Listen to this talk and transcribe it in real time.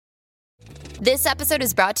This episode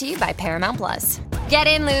is brought to you by Paramount Plus. Get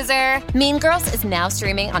in, loser! Mean Girls is now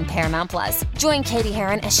streaming on Paramount Plus. Join Katie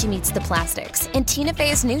Heron as she meets the plastics in Tina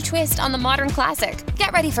Fey's new twist on the modern classic.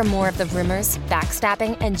 Get ready for more of the rumors,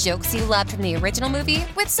 backstabbing, and jokes you loved from the original movie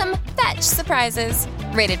with some fetch surprises.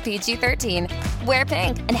 Rated PG-13. Wear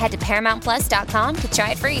pink and head to ParamountPlus.com to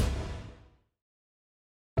try it free.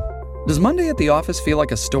 Does Monday at the office feel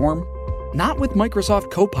like a storm? Not with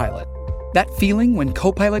Microsoft Copilot. That feeling when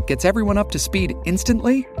Copilot gets everyone up to speed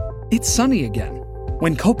instantly? It's sunny again.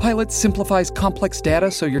 When Copilot simplifies complex data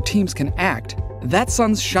so your teams can act, that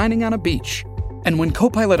sun's shining on a beach. And when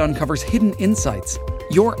Copilot uncovers hidden insights,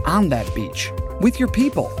 you're on that beach with your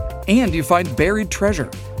people, and you find buried treasure.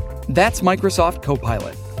 That's Microsoft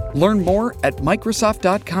Copilot. Learn more at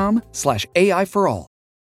Microsoft.com/AI for all.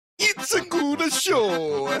 It's a good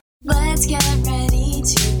show. Let's get ready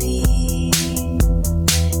to be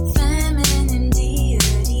feminine deities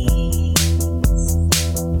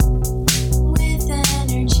with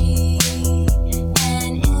energy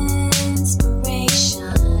and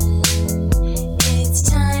inspiration. It's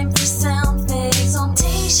time for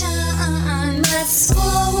self-exaltation. Let's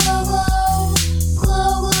glow, glow, glow,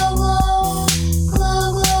 glow, glow, glow,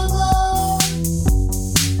 glow, glow, glow.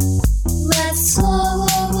 Let's glow.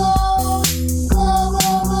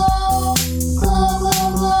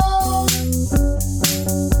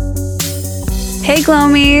 Hey,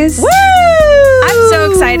 Glomies. Woo! I'm so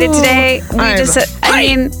excited today.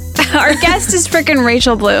 Our guest is freaking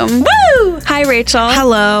Rachel Bloom. Woo! Hi, Rachel.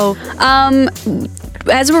 Hello.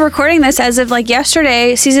 As we're recording this, as of like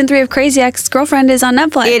yesterday, season 3 of Crazy Ex-Girlfriend is on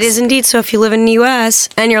Netflix. It is indeed. So if you live in the U.S.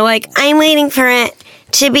 and you're like, I'm waiting for it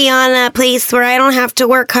to be on a place where I don't have to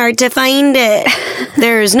work hard to find it,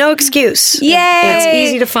 there's no excuse. Yay! It's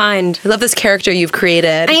easy to find. I love this character you've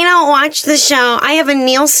created. I don't watch the show. I have a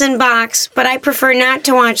Nielsen box, but I prefer not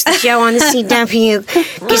to watch the show on the CW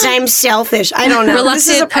because I'm selfish. I don't know. This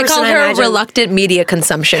is a person I call her imagine. reluctant media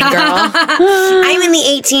consumption girl. I'm in the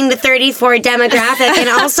 18 to 34 demographic, and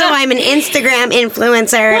also I'm an Instagram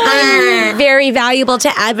influencer. Very valuable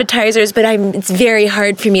to advertisers, but it's very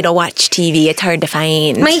hard for me to watch TV. It's hard to find.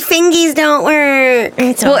 My fingies don't work.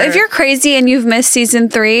 If you're crazy and you've missed season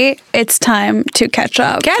 3, it's time to catch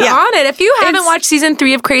up. Get on it. If you haven't watched season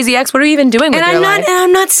 3 of Crazy Ex, what are you even doing with your life? And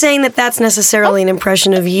I'm not saying that that's necessarily an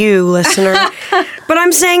impression of you, listener, but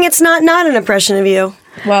I'm saying it's not an impression of you.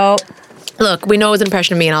 Well, look, we know it was an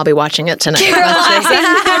impression of me, and I'll be watching it tonight. have you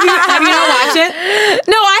not watched it?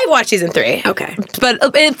 No, I watched season 3. Okay. But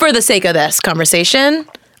for the sake of this conversation,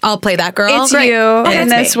 I'll play that girl. It's you in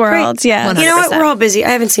this world. Great. Yeah. 100%. You know what? We're all busy. I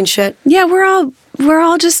haven't seen shit. Yeah, we're all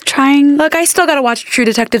just trying. Look, I still got to watch True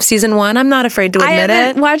Detective season 1. I'm not afraid to I admit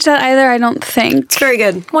haven't it. watched that either, I don't think. It's very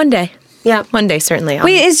good. One day. Yeah. One day, certainly.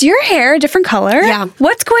 Wait, is your hair a different color? Yeah.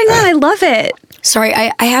 What's going on? I love it. Sorry,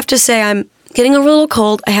 I have to say I'm getting a little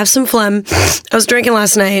cold. I have some phlegm. I was drinking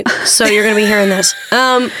last night, so you're going to be hearing this.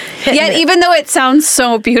 Yet, even though it sounds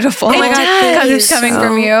so beautiful, Oh my God, thank because you it's coming so-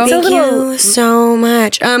 from you. Thank you so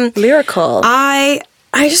much. lyrical.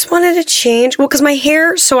 I just wanted to change. Well, because my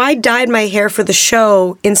hair, so I dyed my hair for the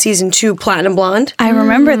show in season 2, Platinum Blonde, I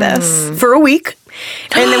remember this. for a week.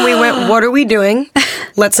 And then we went, what are we doing?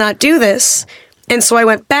 Let's not do this. And so I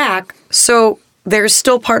went back. So there's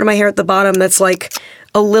still part of my hair at the bottom that's like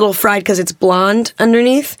a little fried because it's blonde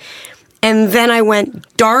underneath. And then I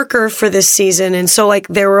went darker for this season. And so like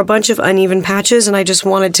there were a bunch of uneven patches and I just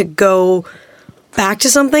wanted to go back to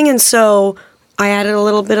something. And so I added a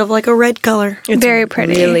little bit of like a red color. It's very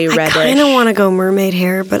pretty. Really I reddish. kind of want to go mermaid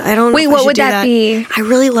hair, but I don't know. Wait, if I what should would do that be? I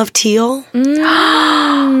really love teal.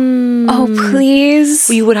 Oh, please.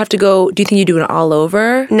 You would have to go. Do you think you do it all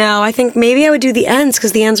over? No, I think maybe I would do the ends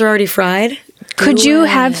because the ends are already fried. Could you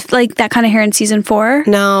have like that kind of hair in season 4?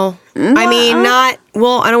 No. I mean, not,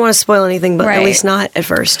 well, I don't want to spoil anything, but Right. at least not at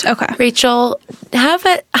first. Okay. Rachel,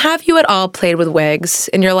 have you at all played with wigs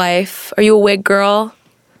in your life? Are you a wig girl?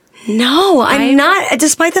 No, I'm not,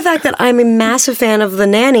 despite the fact that I'm a massive fan of The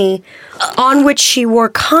Nanny, on which she wore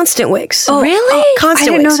constant wigs. Oh, really?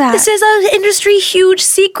 Constant I didn't wigs. know that. This is an industry huge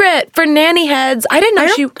secret for nanny heads. I didn't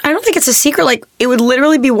know I don't think it's a secret. Like, it would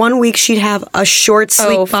literally be one week she'd have a short,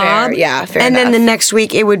 sleek fair. bob. Yeah, fair And then enough. the next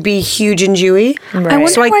week it would be huge and dewy. I wonder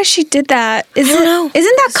So why she did that. don't know.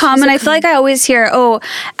 Isn't that common? I feel like I always hear,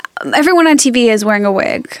 everyone on TV is wearing a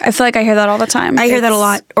wig. I feel like I hear that all the time. I hear that a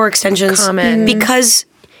lot. Or extensions. common. Because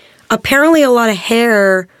apparently a lot of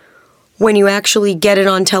hair, when you actually get it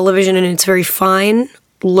on television and it's very fine,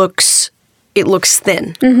 looks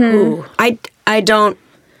thin. Mm-hmm. I don't.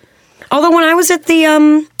 Although when I was at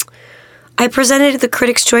the I presented at the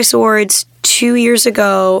Critics' Choice Awards 2 years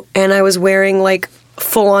ago, and I was wearing like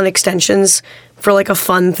full-on extensions for like a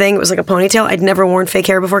fun thing. It was like a ponytail. I'd never worn fake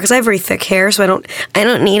hair before because I have very thick hair, so I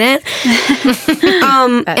don't need it.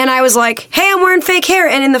 And I was like, hey, I'm wearing fake hair.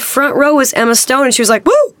 And in the front row was Emma Stone, and she was like,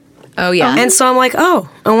 woo! Oh, yeah. And so I'm like, oh,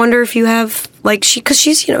 I wonder if you have, like, because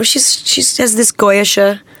she's, you know, she has this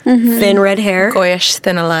Goyish thin red hair. Goyish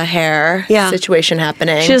thinala hair situation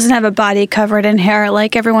happening. She doesn't have a body covered in hair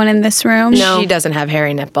like everyone in this room. No. She doesn't have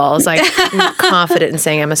hairy nipples. Like, I'm confident in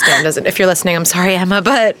saying Emma Stone doesn't. If you're listening, I'm sorry, Emma,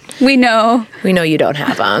 but we know you don't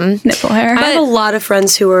have them. Nipple hair. I have a lot of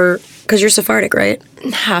friends who are, because you're Sephardic, right?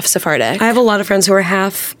 Half Sephardic. I have a lot of friends who are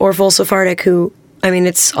half or full Sephardic who, I mean,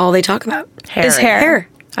 it's all they talk about. Is hair.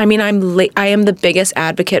 I mean, I am the biggest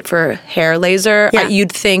advocate for hair laser. Yeah.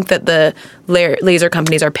 You'd think that the laser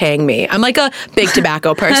companies are paying me. I'm like a big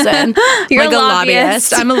tobacco person. You're like a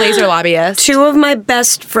lobbyist. I'm a laser lobbyist. Two of my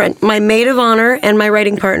best friends, my maid of honor and my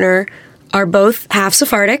writing partner, are both half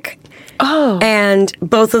Sephardic. Oh. And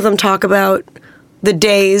both of them talk about the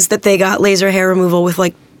days that they got laser hair removal with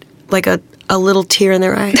like a little tear in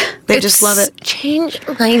their eye. They just love it. Changed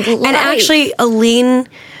my life. And actually, Aline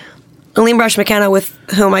Brush McKenna, with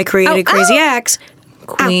whom I created Crazy Ex,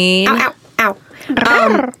 Queen. Ow.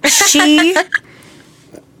 She,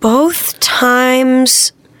 both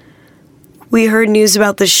times we heard news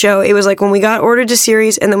about the show, it was like when we got ordered to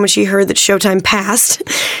series, and then when she heard that Showtime passed,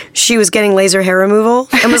 she was getting laser hair removal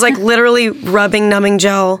and was like literally rubbing numbing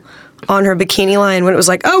gel on her bikini line when it was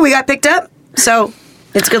like, oh, we got picked up. So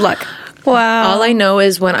it's good luck. Wow. All I know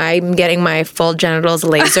is when I'm getting my full genitals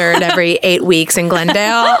lasered every 8 weeks in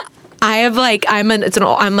Glendale, I have like I'm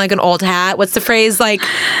like an old hat. What's the phrase? Like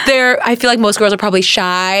I feel like most girls are probably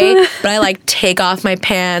shy, but I like take off my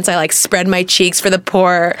pants. I like spread my cheeks for the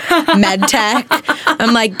poor med tech.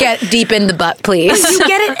 I'm like, get deep in the butt, please. You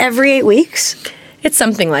get it every 8 weeks? It's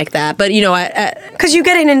something like that, but you know, because you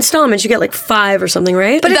get it in installments. You get like 5 or something,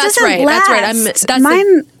 right? But that's doesn't right. last. That's right.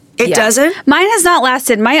 Mine. It doesn't? Mine has not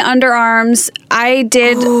lasted. My underarms, I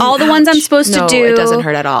did all the ones I'm supposed to do. No, it doesn't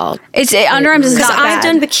hurt at all. Underarms is not Because I've bad.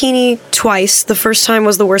 done bikini twice. The first time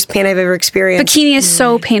was the worst pain I've ever experienced. Bikini is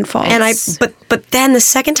so painful. And but then the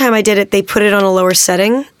second time I did it, they put it on a lower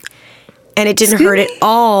setting, and it didn't hurt at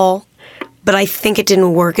all. But I think it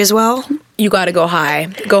didn't work as well. You got to go high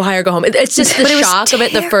or go home. It's just the shock of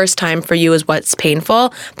it the first time for you is what's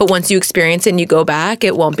painful. But once you experience it and you go back,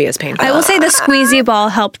 it won't be as painful. I will say the squeezy ball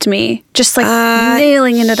helped me. Just like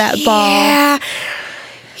nailing into that ball.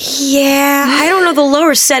 Yeah. I don't know. The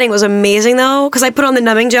lower setting was amazing though, because I put on the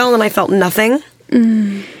numbing gel and I felt nothing.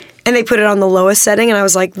 And they put it on the lowest setting, and I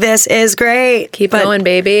was like, "This is great." Keep going,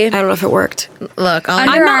 baby. I don't know if it worked. Look,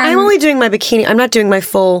 I'm only doing my bikini. I'm not doing my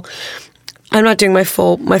full. I'm not doing my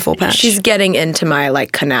full patch. she's getting into my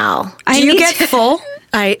like canal. Do you get full?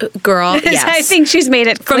 Girl, yes. I think she's made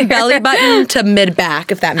it clear. From belly button to mid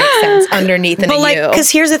back, if that makes sense, underneath and But a like, U.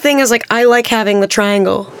 because here's the thing: is like I like having the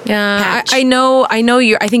triangle. Yeah, I know.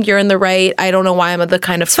 I think you're in the right. I don't know why I'm the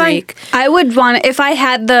kind of freak. I would want, if I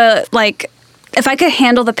had if I could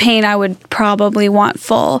handle the pain, I would probably want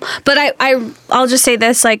full. But I'll just say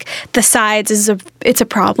this: like the sides it's a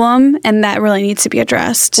problem, and that really needs to be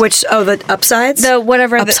addressed. Which the upsides?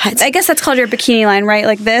 I guess that's called your bikini line, right?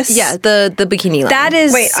 Like this. Yeah, the bikini line. That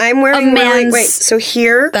is. Wait, I'm wearing a man's. wait. So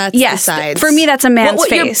here, That's Yes, the sides. for me that's a man's What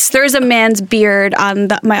you're- face. There's a man's beard on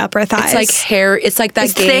my upper thighs. It's like hair. It's like that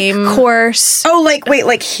It's game. thick, coarse.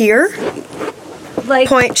 like here. Like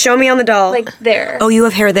Point. Show me on the doll. like there. Oh, you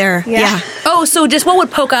have hair there. Yeah. Oh, so just what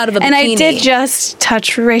would poke out of a bikini? And I did just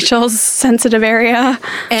touch Rachel's sensitive area.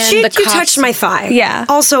 And You the cuffs- touched my thigh. Yeah.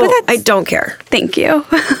 Also, But that's- I don't care. Thank you.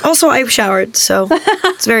 Also, I showered, so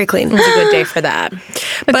it's very clean. It's a good day for that.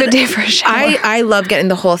 A good day for a shower. I love getting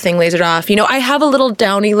the whole thing lasered off. You know, I have a little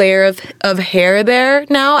downy layer of hair there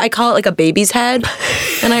now. I call it like a baby's head,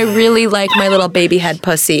 and I really like my little baby head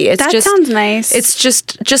pussy. It's That just sounds nice. It's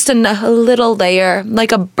just a little layer,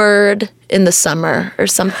 like a bird in the summer or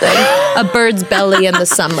something. A bird's belly in the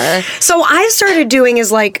summer. So I started doing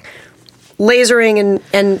is like lasering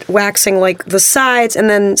and waxing like the sides and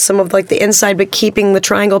then some of like the inside, but keeping the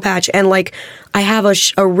triangle patch. And like I have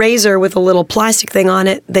a razor with a little plastic thing on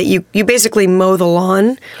it that you basically mow the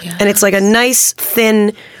lawn, and it's like a nice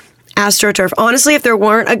thin AstroTurf. Honestly, if there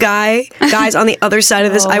weren't guys on the other side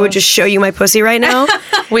of this, I would just show you my pussy right now.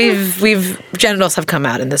 We've genitals have come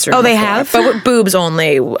out in this room. Oh, they before, have? but with boobs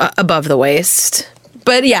only above the waist.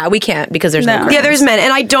 But yeah, we can't because there's no. No. grounds. Yeah, there's men,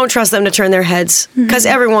 and I don't trust them to turn their heads because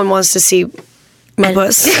everyone wants to see my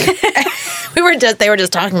puss. They were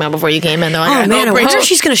just talking about before you came in. Though. Oh man, I wonder if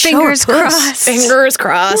she's gonna show her Fingers puss. crossed. Fingers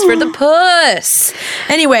crossed for the puss.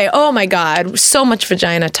 Anyway, oh my God, so much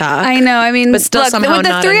vagina talk. I know. I mean, But still look, somehow with the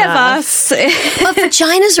not three enough. of us, But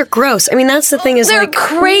vaginas are gross. I mean, that's the thing is They're like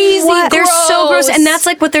crazy. They're so gross, gross. and that's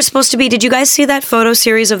like what they're supposed to be. Did you guys see that photo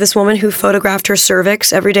series of this woman who photographed her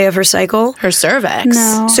cervix every day of her cycle? Her cervix.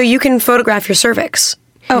 No. So you can photograph your cervix.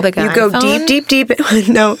 Like You an go iPhone? deep.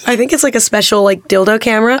 No, I think it's like a special like dildo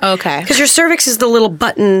camera. Okay. Because your cervix is the little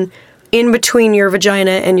button in between your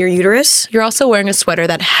vagina and your uterus. You're also wearing a sweater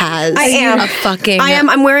that has I am. a fucking. I am.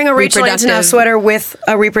 I'm wearing a Rachel Antonoff reproductive- sweater with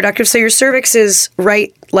a reproductive. So your cervix is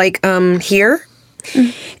right like here,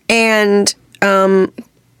 and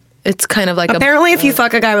It's kind of like apparently if you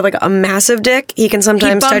fuck a guy with like a massive dick, he can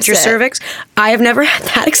sometimes bumps touch your it. cervix. I have never had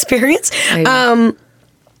that experience. I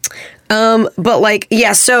But like,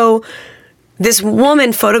 yeah, so this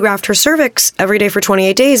woman photographed her cervix every day for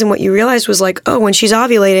 28 days, and what you realized was like, oh, when she's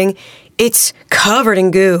ovulating, it's covered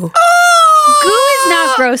in goo. goo is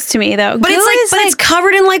not gross to me though. But goo it's like, is it's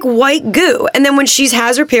covered in like white goo, and then when she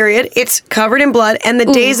has her period, it's covered in blood. And the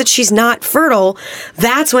days that she's not fertile,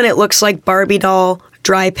 that's when it looks like Barbie doll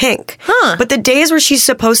dry pink. Huh. But the days where she's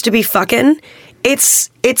supposed to be fucking, it's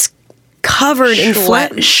covered in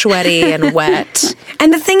phlegm. sweaty and wet.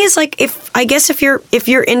 And the thing is, like, if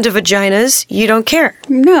you're into vaginas, you don't care.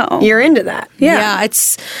 no. You're into that. Yeah,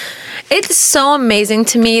 it's so amazing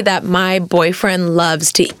to me that my boyfriend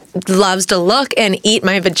loves to look and eat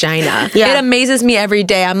my vagina. Yeah. It amazes me every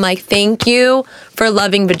day. I'm like, thank you for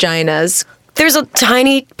loving vaginas. There's a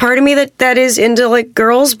tiny part of me that is into like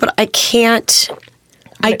girls, but I can't.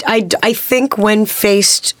 I think when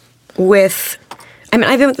faced with, I mean,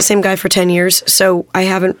 I've been with the same guy for 10 years, so I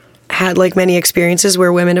haven't had like many experiences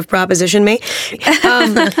where women have propositioned me.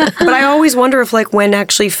 But I always wonder if like when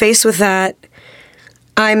actually faced with that,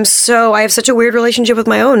 I have such a weird relationship with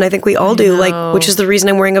my own. I think we all do, like, which is the reason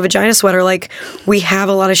I'm wearing a vagina sweater. Like, we have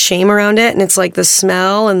a lot of shame around it, and it's like the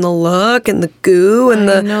smell and the look and the goo and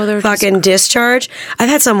the fucking discharge. I've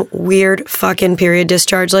had some weird fucking period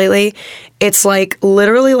discharge lately. It's like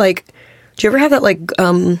literally like, do you ever have that like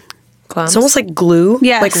Clumps? it's almost like glue,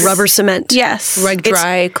 Yes. like rubber cement. Yes. Like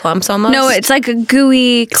dry clumps almost? No, it's like a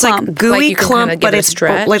gooey It's clump. like gooey Like you can clump, kinda give but it a it's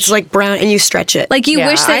stretch. it's like brown, and you stretch it. Like you Yeah,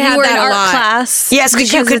 wish I that had you were in that a art lot. class. Yes,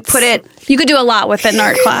 'cause you could it's- put it- You could do a lot with it in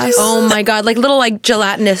art class. Oh my God, like little like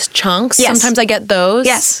gelatinous chunks. Yes. Sometimes I get those.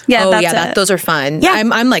 Yes. Yeah, Oh that's yeah, it. those are fun. Yeah.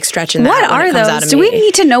 I'm like stretching that What when are it comes out those? of Do we me.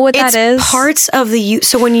 need to know what It's that is? parts of the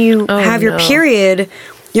so when you have your no. period,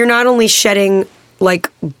 you're not only shedding like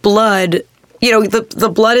blood. You know, the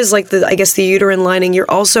blood is like the uterine lining. You're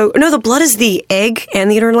also the blood is the egg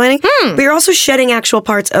and the uterine lining. But you're also shedding actual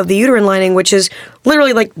parts of the uterine lining, which is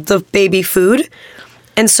literally like the baby food.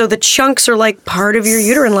 And so the chunks are like part of your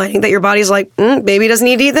uterine lining that your body's like, baby doesn't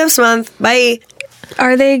need to eat this month. Bye.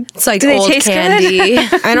 Are they? It's like do they old taste candy.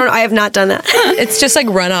 I don't. I have not done that. It's just like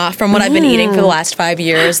runoff from what I've been eating for the last 5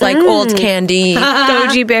 years, like old candy, good?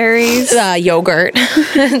 Goji berries. yogurt.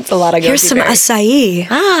 It's a lot of. Here's goji some berries.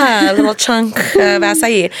 acai. A little chunk of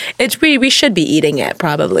acai. We should be eating it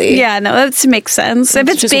probably. Yeah, no, that makes sense. If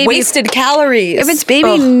it's just baby, wasted calories. if it's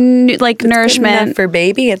baby like Good enough nourishment, for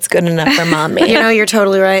baby, it's good enough for mommy. You know, you're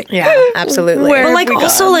totally right. Yeah, absolutely. Where- But like have we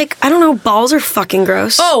also gone? like I don't know, balls are fucking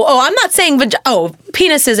gross. I'm not saying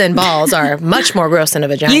penises and balls are much more gross than a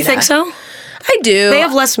vagina. You think so? I do. They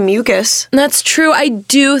have less mucus. That's true. I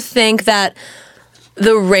do think that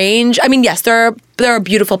the range. I mean, yes, there are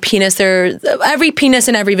beautiful penis. Every penis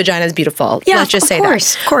and every vagina is beautiful. Yeah, let's just of say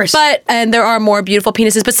course, that. of course. And there are more beautiful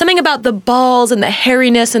penises. But something about the balls and the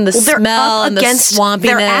hairiness and the They're smell up and the against swampiness.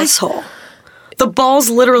 their asshole. The balls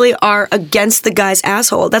literally are against the guy's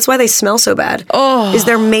asshole. That's why they smell so bad. Oh, is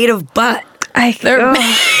they're made of butt.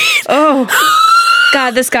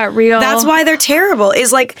 God, this got real. That's why they're terrible.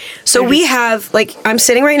 Is like so we have like I'm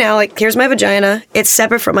sitting right now. Like here's my vagina. It's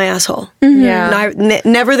separate from my asshole. Yeah.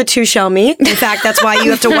 Never the two shall meet. In fact, that's why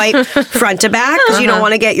you have to wipe front to back because you don't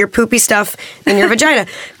want to get your poopy stuff in your vagina.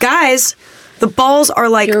 Guys, the balls are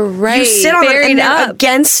like You're right. you sit on them Buried and they're up.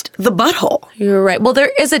 against the butthole. You're right. Well,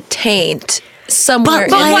 there is a taint somewhere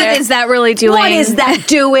But in what there. is that really doing? What is that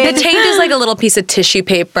doing? The taint is like a little piece of tissue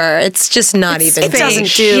paper. It's just not even. It doesn't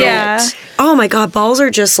fake. do Yeah. it. Oh my god, balls are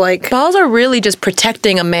just like Balls are really just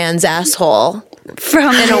protecting a man's asshole.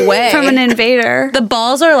 from in a way. from an invader? The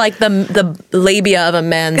balls are like the labia of a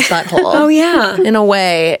man's butthole. oh yeah. In a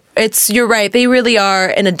way, you're right. They really are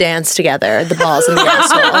in a dance together. The balls and the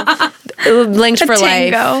asshole. linked for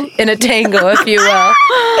tango. life in a tango, if you will.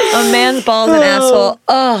 A man's balls and asshole.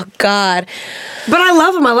 Oh God. But I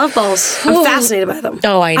love them. I love balls. I'm fascinated by them.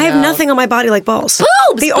 Oh, I I have know. nothing on my body like balls.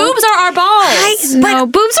 Boobs. Boobs are our balls. No,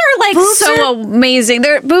 boobs are like so amazing.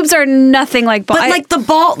 Boobs are nothing like balls. But like the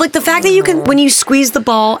ball, like the fact that you can, when you squeeze the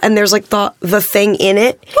ball and there's like the thing in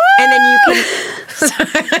it, and then you can.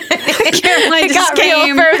 Caroline It just got real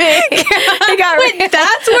came. for me. It got real.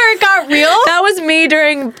 That's where it got real? That was me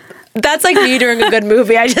during. That's like me during a good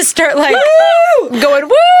movie. I just start like going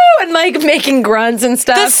woo and like making grunts and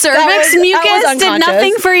stuff. The cervix mucus did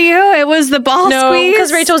nothing for you. It was the ball No, squeeze.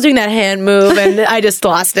 because Rachel was doing that hand move and I just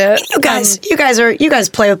lost it. You guys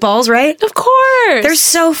play with balls, right? Of course. They're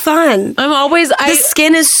so fun. I'm always. The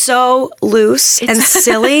skin is so loose and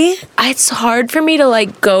silly. It's hard for me to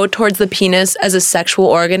like go towards the penis as a sexual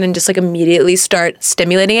organ and just like immediately start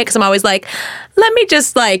stimulating it because I'm always like, let me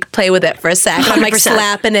just like play with it for a sec. I'm like 100%.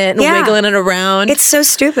 slapping it and Yeah. wiggling it around. It's so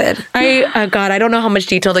stupid. God, I don't know how much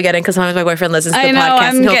detail to get in because sometimes my boyfriend listens to the I know, podcast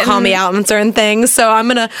and I'm he'll call me getting- out on certain things. So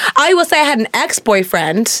I will say I had an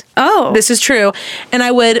ex-boyfriend. Oh. This is true. And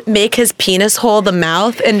I would make his penis hole the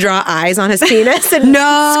mouth and draw eyes on his penis and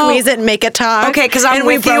squeeze it and make it talk. Okay, because And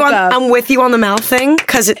we broke up. I'm with you on the mouth thing.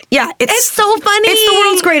 Because It's so funny. It's the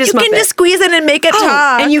world's greatest You can Muppet. just squeeze it and make it Oh,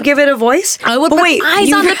 talk. and you give it a voice. I would But put wait, eyes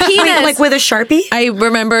you- on the penis. Wait, like with a Sharpie. I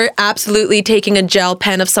remember absolutely taking a gel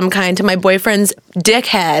pen of some kind to my boyfriend's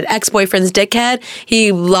ex-boyfriend's dickhead.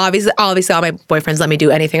 He obviously all my boyfriends let me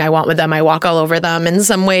do anything I want with them. I walk all over them in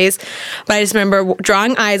some ways. But I just remember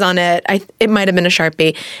drawing eyes on it. It might have been a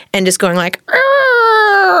Sharpie and just going like,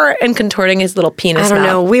 "Arr," and contorting his little penis. I don't mouth.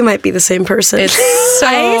 know. We might be the same person. It's so,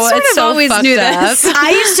 I sort it's of so always fucked knew up. this.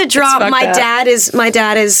 I used to draw. fucked My up. dad is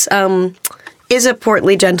a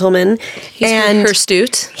portly gentleman, and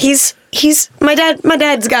Hirstute. he's my dad. My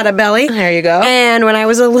dad's got a belly. There you go. And when I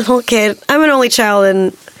was a little kid, I'm an only child,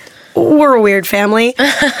 and we're a weird family.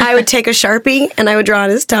 I would take a Sharpie and I would draw on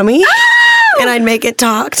his tummy. And I'd make it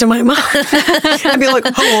talk to my mom. I'd be like,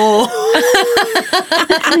 "Oh."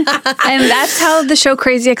 And that's how the show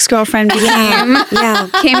Crazy Ex-Girlfriend became. Yeah.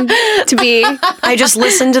 Came to be. I just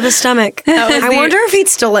listened to the stomach. I wonder if he'd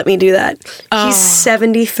still let me do that. He's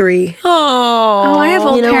 73. Oh, I have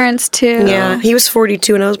old know- parents too. Yeah, he was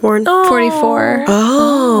 42 when I was born. 44.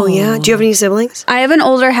 Oh, yeah. Do you have any siblings? I have an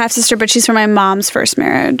older half sister, but she's from my mom's first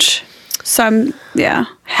marriage. So I'm,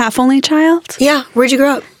 half only child. Yeah. Where'd you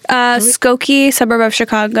grow up? Skokie, suburb of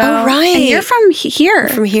Chicago. Oh, right. And you're from here.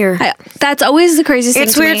 From here. That's always the craziest thing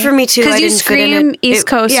It's to weird for me too. Because I you didn't fit in scream it. East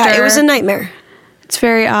Coaster. Yeah, it was a nightmare. It's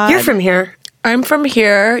very odd. You're from here, I'm from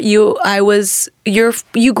here. You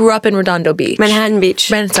grew up in Redondo Beach. Manhattan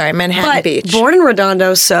Beach. Manhattan But Beach. born in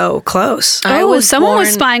Redondo, so close. Someone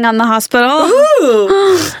was spying on the hospital.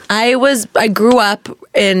 I grew up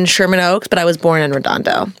in Sherman Oaks, but I was born in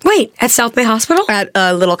Redondo Wait, at South Bay Hospital? at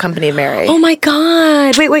a little company of Mary. Oh my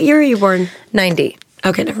God. Wait, what year were you born? 90.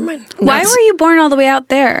 Okay, never mind. Why were you born all the way out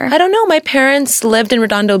there? I don't know. My parents lived in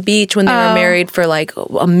Redondo Beach when they were married for like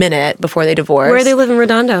a minute before they divorced. Where they live in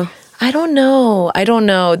Redondo? I don't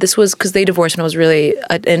know. This was because they divorced when I was really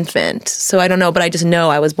an infant. So I don't know, but I just know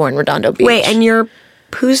I was born in Redondo Beach. Wait, and you're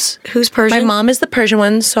who's Persian? My mom is the Persian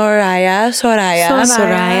one, Soraya.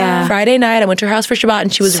 Soraya. Friday night, I went to her house for Shabbat,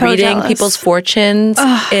 and she was So reading jealous. people's fortunes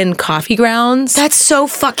in coffee grounds. That's so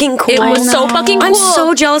fucking cool. It was so fucking cool. I'm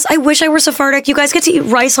so jealous. I wish I were Sephardic. You guys get to eat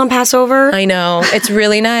rice on Passover. I know. It's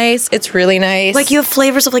really nice. It's really nice. Like you have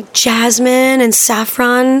flavors of like jasmine and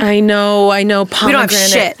saffron. I know. We don't Pomegranate. have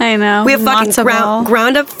shit. I know. We have fucking Matzo ball.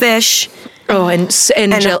 ground up fish Oh, and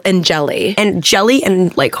jelly. and jelly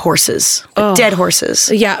and like horses, like dead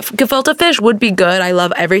horses. Yeah, gefilte fish would be good. I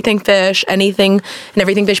love everything fish, anything and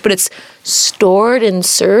everything fish, but it's stored and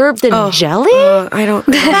served in jelly? I don't.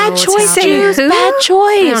 Bad choice, Say Juice. who? Bad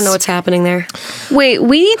choice. I don't know what's happening there. Wait,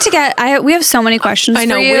 we need to get. We have so many questions. I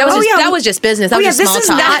know. For you. That was just business. That was just small this is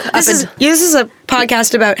talk. not. This is a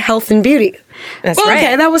podcast about health and beauty. That's Well, right.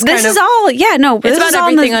 okay, that was This kind is of. all. Yeah, no. It's this about is all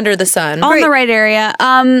in everything the, under the sun. all in the right area.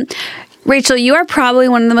 Rachel, you are probably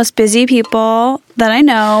one of the most busy people that I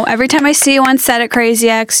know. Every time I see you on set at Crazy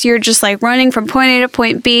X, you're just like running from point A to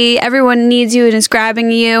point B. Everyone needs you and is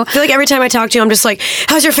grabbing you. I feel like every time I talk to you, I'm just like,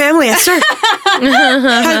 "How's your family, Esther?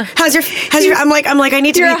 how's your? I'm like, I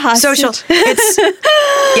need to You're a be hostage. social. It's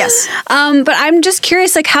yes. But I'm just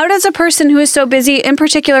curious, like, how does a person who is so busy, in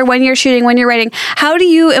particular when you're shooting, when you're writing, how do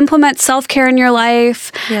you implement self-care in your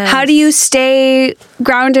life? Yes. How do you stay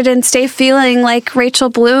grounded and stay feeling like Rachel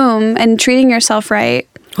Bloom and treating yourself right?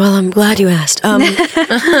 Well, I'm glad you asked.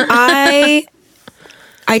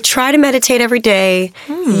 I try to meditate every day.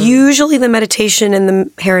 Usually the meditation in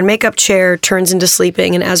the hair and makeup chair turns into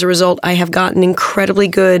sleeping, and as a result, I have gotten incredibly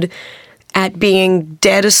good at being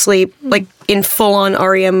dead asleep, like in full-on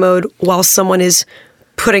REM mode while someone is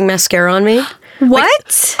putting mascara on me.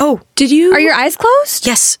 What? Did you? Are your eyes closed?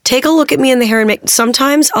 Yes. Take a look at me in the hair and make.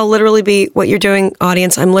 Sometimes I'll literally be what you're doing,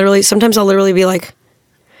 audience. Sometimes I'll literally be like,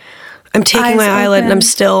 I'm taking Eyes my eyelid and I'm open.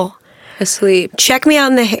 still asleep? check me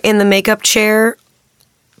out in the makeup chair.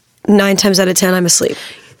 9 times out of 10, I'm asleep.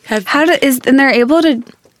 And they're able to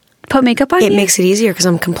put makeup on It you? makes it easier because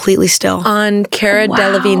I'm completely still. On Cara Wow.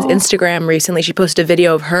 Delevingne's Instagram recently, she posted a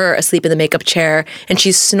video of her asleep in the makeup chair and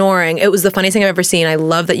she's snoring. It was the funniest thing I've ever seen. I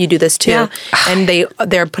love that you do this too. Yeah. And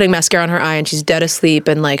they're putting mascara on her eye and she's dead asleep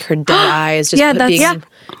and like her dead eye is just Yeah, that's- being. yeah.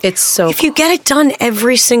 It's so. If you get it done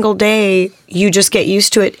every single day, you just get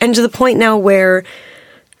used to it. And to the point now where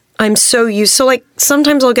I'm so used. So like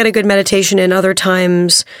sometimes I'll get a good meditation in, other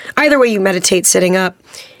times, either way you meditate sitting up.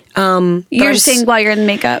 You're saying while you're in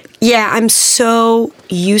makeup. Yeah, I'm so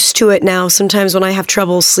used to it now. Sometimes when I have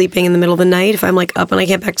trouble sleeping in the middle of the night, if I'm like up and I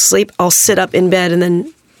can't back to sleep, I'll sit up in bed and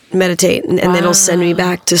then meditate and then it'll send me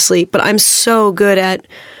back to sleep. But I'm so good at,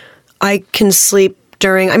 I can sleep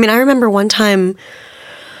during, I mean, I remember one time,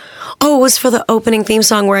 it was for the opening theme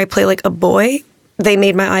song where I play like a boy. They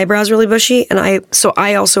made my eyebrows really bushy, and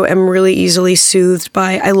I also am really easily soothed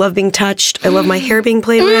by. I love being touched. I love my hair being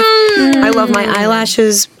played with. I love my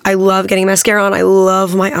eyelashes. I love getting mascara on. I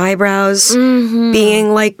love my eyebrows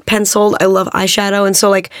being like penciled. I love eyeshadow, and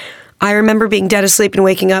so like I remember being dead asleep and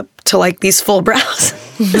waking up to like these full brows.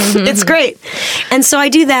 It's great, and so I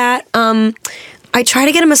do that. I try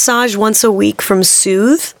to get a massage once a week from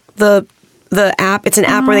Soothe, the app. It's an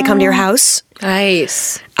app where they come to your house.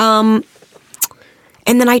 Nice.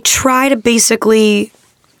 And then I try to basically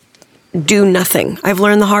do nothing. I've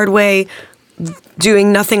learned the hard way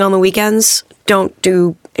doing nothing on the weekends. Don't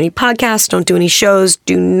do any podcasts, don't do any shows,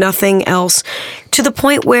 do nothing else. To the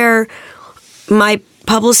point where my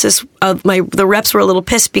publicist, the reps were a little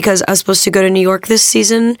pissed because I was supposed to go to New York this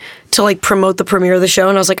season to like promote the premiere of the show.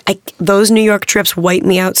 And I was like, those New York trips wipe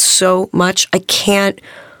me out so much. I can't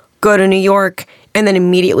go to New York and then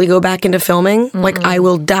immediately go back into filming. Like I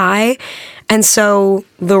will die. And so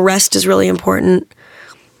the rest is really important.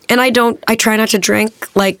 And I try not to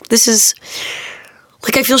drink. Like this is,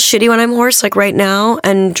 like I feel shitty when I'm hoarse, like right now,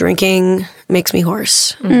 and drinking makes me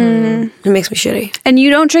hoarse. It makes me shitty. And you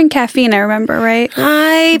don't drink caffeine, I remember, right?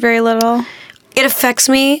 Very little. It affects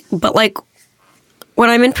me, but like when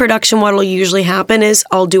I'm in production, what'll usually happen is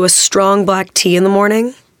I'll do a strong black tea in the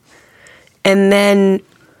morning, and then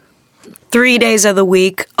 3 days of the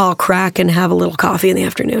week, I'll crack and have a little coffee in the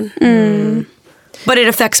afternoon. But it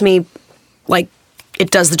affects me, like,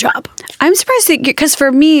 it does the job. I'm surprised because for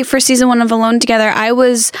me, for season 1 of Alone Together, I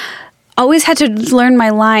always had to learn my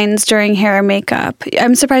lines during hair and makeup.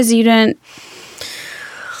 I'm surprised that you didn't.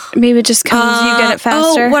 Maybe it just comes, you get it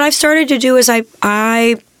faster. What I've started to do is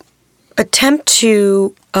I attempt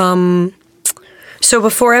to, so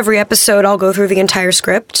before every episode, I'll go through the entire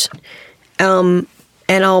script, and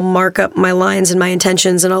I'll mark up my lines and my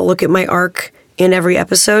intentions, and I'll look at my arc in every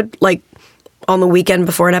episode, like on the weekend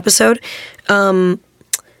before an episode.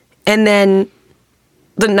 And then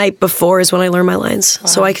the night before is when I learn my lines,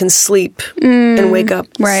 so I can sleep and wake up.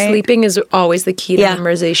 Right. Sleeping is always the key to Yeah.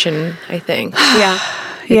 memorization, I think. Yeah.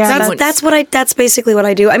 Yeah, That's basically what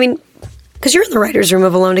I do. I mean, because you're in the writer's room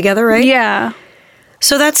of Alone Together, right? Yeah.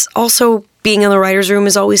 So that's also, being in the writer's room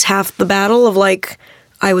is always half the battle of like,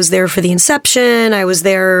 I was there for the inception, I was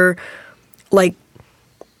there like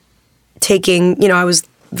I was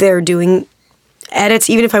there doing edits,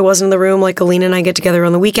 even if I wasn't in the room, like Alina and I get together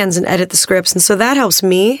on the weekends and edit the scripts, and so that helps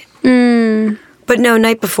me. But no,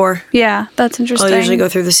 night before, Yeah, that's interesting. I'll usually go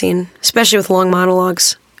through the scene, especially with long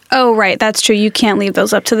monologues. Oh, right. That's true. You can't leave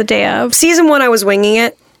those up to the day of. Season 1, I was winging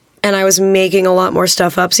it, and I was making a lot more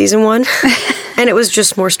stuff up season 1, and it was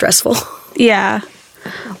just more stressful. Yeah.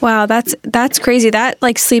 Wow, that's crazy. That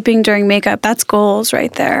like sleeping during makeup, that's goals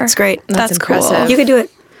right there. It's great. That's impressive. cool. You can do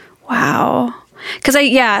it. Wow. Because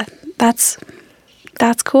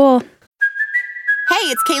that's cool. Hey,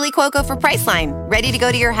 it's Kaylee Cuoco for Priceline. Ready to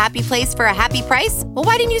go to your happy place for a happy price? Well,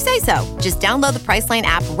 why didn't you say so? Just download the Priceline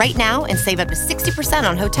app right now and save up to 60%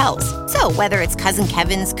 on hotels. So whether it's Cousin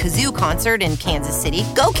Kevin's Kazoo Concert in Kansas City,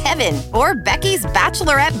 go Kevin, or Becky's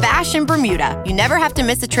Bachelorette Bash in Bermuda, you never have to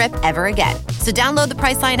miss a trip ever again. So download the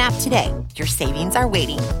Priceline app today. Your savings are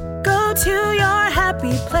waiting. Go to your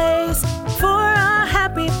happy place for a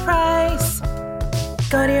happy price.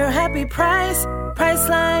 Go to your happy price,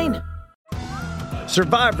 Priceline.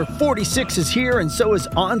 Survivor 46 is here, and so is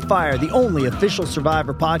On Fire, the only official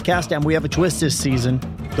Survivor podcast, and we have a twist this season.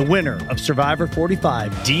 The winner of Survivor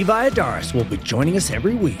 45, Dee Valladares, will be joining us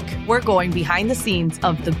every week. We're going behind the scenes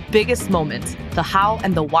of the biggest moments, the how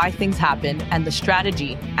and the why things happen, and the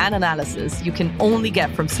strategy and analysis you can only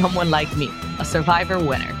get from someone like me, a Survivor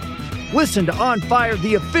winner. Listen to On Fire,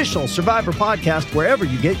 the official Survivor podcast, wherever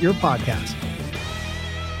you get your podcasts.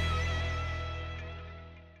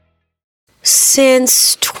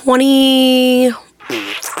 Since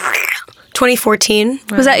 2014.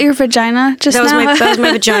 Was that your vagina just that now? That was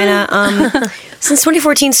my vagina. Since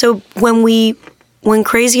 2014, so when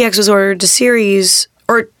Crazy Ex was ordered to series,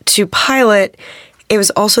 or to pilot, it was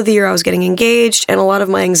also the year I was getting engaged, and a lot of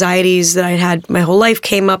my anxieties that I'd had my whole life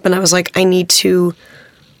came up, and I was like, I need to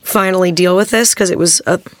finally deal with this, because it was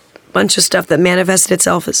a bunch of stuff that manifested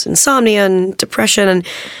itself as insomnia and depression,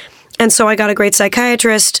 and so I got a great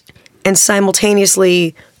psychiatrist, and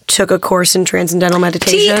simultaneously took a course in transcendental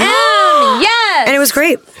meditation. Yes! And it was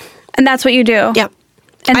great. And that's what you do? Yeah.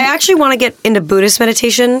 And I actually want to get into Buddhist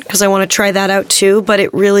meditation because I want to try that out too, but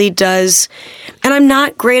it really does. And I'm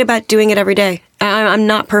not great about doing it every day. I'm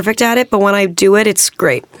not perfect at it, but when I do it, it's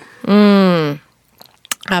great. Absolutely.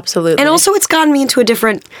 And also it's gotten me into a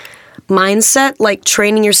different mindset, like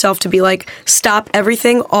training yourself to be like, stop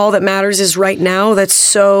everything. All that matters is right now. That's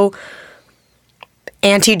so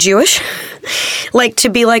anti-Jewish. Like to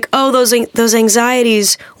be like, oh, those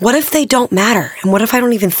anxieties, what if they don't matter? And what if I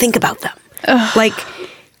don't even think about them? Like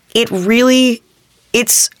it really,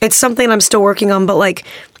 it's something I'm still working on, but like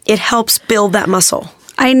it helps build that muscle.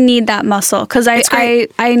 I need that muscle because I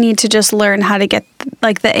need to just learn how to get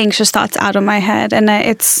like the anxious thoughts out of my head. And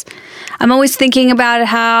I'm always thinking about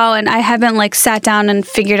how, and I haven't like sat down and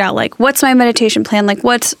figured out like, what's my meditation plan? Like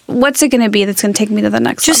what's it going to be that's going to take me to the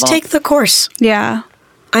next level? Just take the course. Yeah.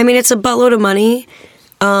 I mean, it's a buttload of money.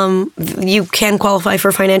 You can qualify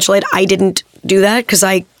for financial aid. I didn't do that because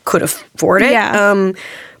I could afford it. Yeah.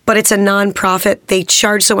 But it's a nonprofit. They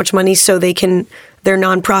charge so much money so their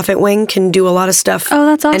nonprofit wing can do a lot of stuff. Oh,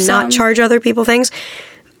 that's awesome. And not charge other people things.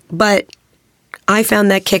 But I found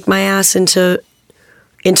that kicked my ass into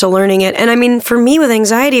learning it. And I mean, for me with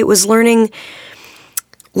anxiety, it was learning,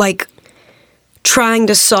 like, trying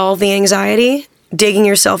to solve the anxiety. Digging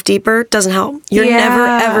yourself deeper doesn't help. You're never,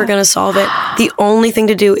 ever going to solve it. The only thing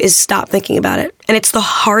to do is stop thinking about it. And it's the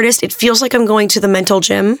hardest. It feels like I'm going to the mental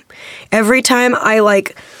gym. Every time I,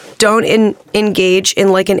 like, don't engage in,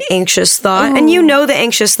 like, an anxious thought. And you know the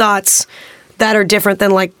anxious thoughts that are different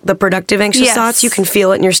than, like, the productive anxious thoughts. You can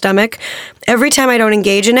feel it in your stomach. Every time I don't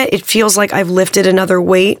engage in it, it feels like I've lifted another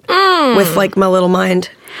weight with, like, my little mind.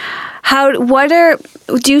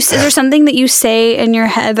 Is there something that you say in your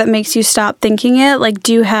head that makes you stop thinking it? Like,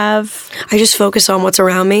 do you have... I just focus on what's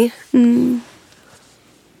around me.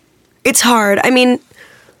 It's hard. I mean,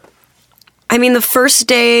 the first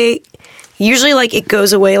day, usually, like, it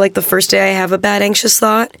goes away, like, the first day I have a bad anxious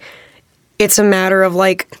thought. It's a matter of,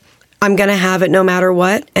 like, I'm going to have it no matter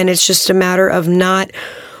what, and it's just a matter of not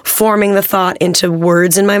forming the thought into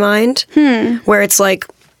words in my mind, where it's like,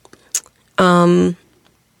 I'm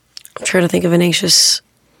trying to think of an anxious...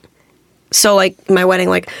 So, like, my wedding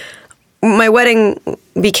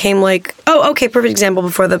became like... Oh, okay, perfect example.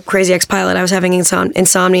 Before the Crazy Ex pilot, I was having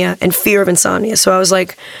insomnia and fear of insomnia. So I was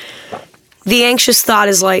like, the anxious thought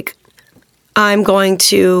is like, I'm going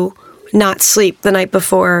to not sleep the night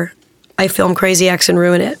before I film Crazy Ex and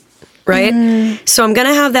ruin it, right? So I'm going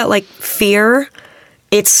to have that, like, fear.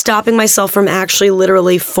 It's stopping myself from actually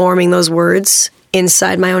literally forming those words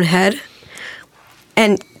inside my own head.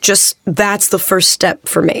 And just, that's the first step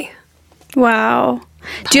for me. Wow.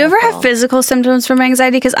 Do you ever have physical symptoms from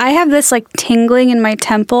anxiety? Because I have this, like, tingling in my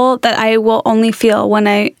temple that I will only feel when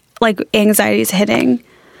anxiety is hitting.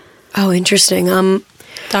 Oh, interesting.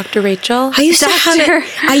 Dr. Rachel? I used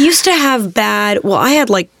to have bad, well, I had,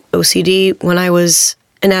 like, OCD when I was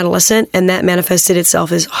an adolescent, and that manifested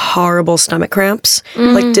itself as horrible stomach cramps,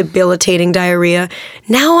 like debilitating diarrhea.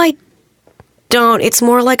 Now I don't. It's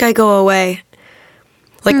more like I go away.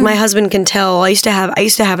 Like, my husband can tell. I used to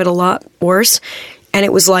have it a lot worse, and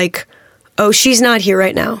it was like, oh, she's not here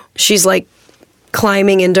right now. She's, like,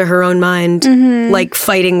 climbing into her own mind, like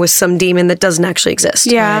fighting with some demon that doesn't actually exist.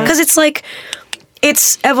 Yeah. Because it's like,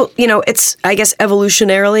 it's I guess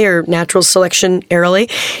evolutionarily or natural selection-arily,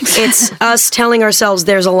 it's us telling ourselves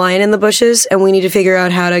there's a lion in the bushes and we need to figure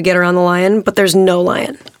out how to get around the lion, but there's no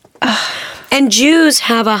lion. And Jews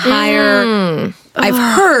have a higher... I've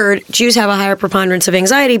heard Jews have a higher preponderance of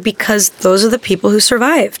anxiety because those are the people who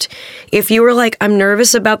survived. If you were like, I'm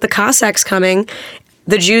nervous about the Cossacks coming,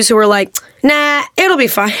 the Jews who were like, nah, it'll be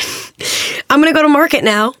fine. I'm going to go to market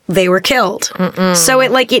now. They were killed. So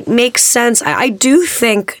it makes sense. I do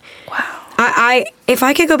think, wow. If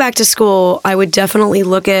I could go back to school, I would definitely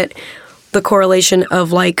look at the correlation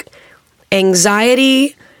of like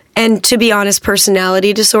anxiety and, to be honest,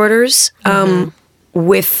 personality disorders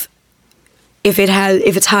with if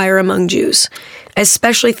it's higher among Jews,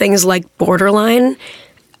 especially things like borderline.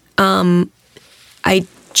 Maybe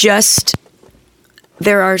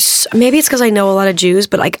it's because I know a lot of Jews,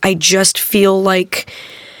 but like I just feel like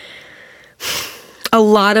a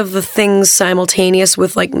lot of the things simultaneous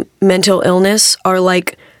with like mental illness are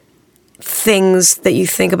like things that you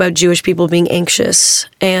think about Jewish people being anxious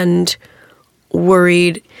and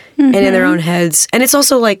worried and in their own heads. And it's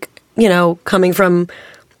also like, you know, coming from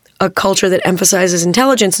a culture that emphasizes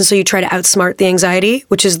intelligence, and so you try to outsmart the anxiety,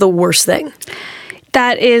 which is the worst thing.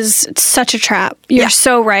 That is such a trap. You're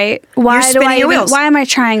so right. Why am I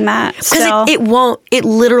trying that? Because it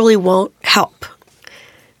literally won't help.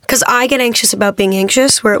 Because I get anxious about being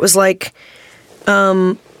anxious, where it was like,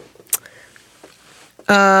 sometimes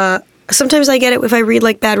I get it if I read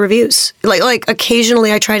like bad reviews. Like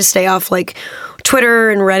occasionally I try to stay off like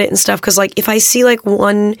Twitter and Reddit and stuff, because like if I see like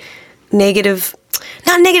one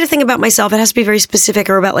not negative thing about myself, it has to be very specific,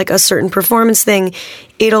 or about like a certain performance thing,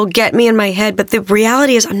 it'll get me in my head. But the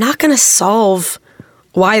reality is I'm not going to solve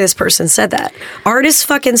why this person said that. Art is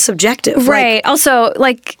fucking subjective. Right. Like, also,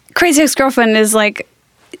 like Crazy Ex-Girlfriend is like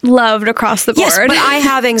loved across the board. Yes, but I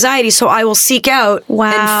have anxiety, so I will seek out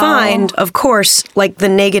and find, of course, like the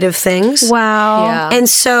negative things. Wow. Yeah. And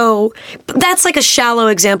so that's like a shallow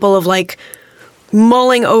example of like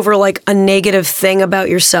mulling over like a negative thing about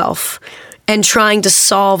yourself and trying to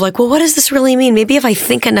solve like, well, what does this really mean? Maybe if I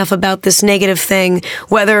think enough about this negative thing,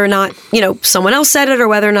 whether or not, you know, someone else said it or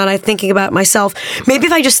whether or not I'm thinking about it myself, maybe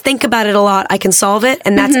if I just think about it a lot, I can solve it.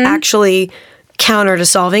 And that's actually counter to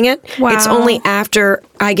solving it. Wow. It's only after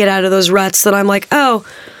I get out of those ruts that I'm like, oh,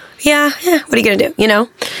 yeah, what are you going to do, you know?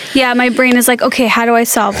 Yeah, my brain is like, okay, how do I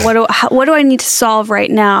solve? What do I need to solve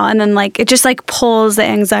right now? And then like it just like pulls the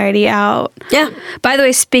anxiety out. Yeah. By the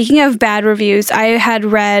way, speaking of bad reviews, I had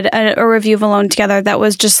read a review of Alone Together that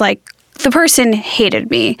was just like, the person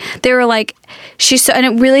hated me. They were like, and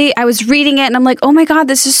it really, I was reading it and I'm like, oh my God,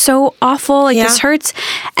 this is so awful. Like this hurts.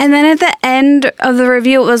 And then at the end of the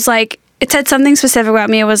review, it was like, it said something specific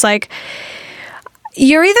about me. It was like,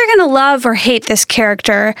 you're either going to love or hate this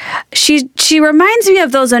character. She reminds me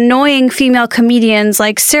of those annoying female comedians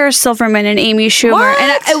like Sarah Silverman and Amy Schumer. What?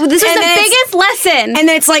 And this is the biggest lesson. And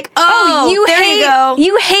then it's like,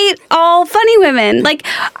 you hate all funny women. Like,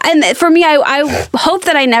 and for me, I hope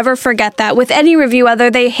that I never forget that with any review, whether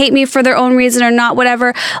they hate me for their own reason or not,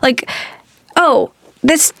 whatever. Like,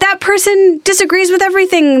 that person disagrees with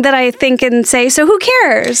everything that I think and say, so who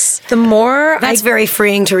cares? That's very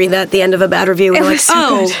freeing to read that at the end of a bad review. And like,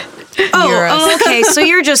 okay, so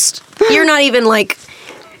you're not even like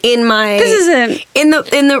in my... This isn't... In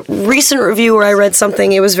the recent review where I read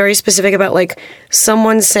something, it was very specific about like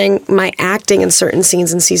someone saying my acting in certain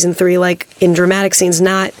scenes in season 3, like in dramatic scenes,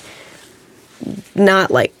 not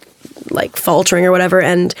like faltering or whatever,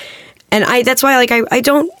 and that's why like I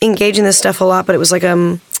don't engage in this stuff a lot, but it was like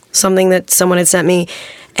something that someone had sent me,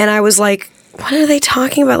 and I was like, what are they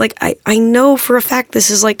talking about? Like I know for a fact this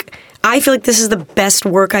is like, I feel like this is the best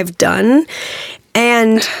work I've done,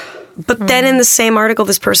 but then in the same article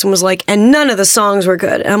this person was like, and none of the songs were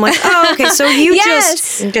good, and I'm like, oh, okay, so you just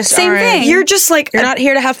same thing. You're just like, you're not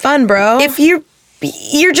here to have fun, bro. If you're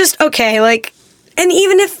just okay, like, and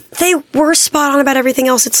even if they were spot on about everything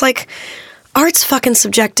else, it's like, art's fucking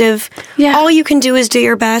subjective. Yeah. All you can do is do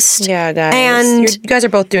your best. Yeah, guys. And you guys are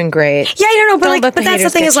both doing great. Yeah, I don't know, but that's the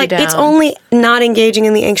thing is like, it's only not engaging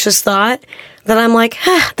in the anxious thought that I'm like,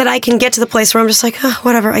 that I can get to the place where I'm just like,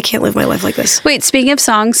 whatever, I can't live my life like this. Wait, speaking of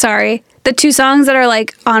songs, sorry. The 2 songs that are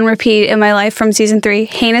like on repeat in my life from season 3,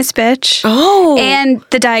 Heinous Bitch. Oh. And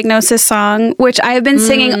the Diagnosis song, which I've been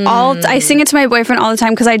singing I sing it to my boyfriend all the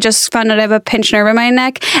time because I just found out I have a pinched nerve in my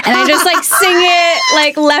neck. And I just like sing it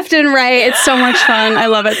like left and right. It's so much fun. I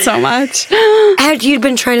love it so much. Had you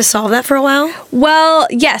been trying to solve that for a while? Well,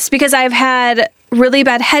 yes, because I've had really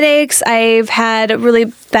bad headaches. I've had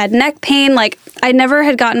really bad neck pain. Like, I never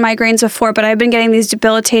had gotten migraines before, but I've been getting these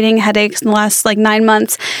debilitating headaches in the last like 9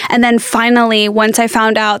 months. And then finally, once I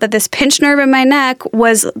found out that this pinched nerve in my neck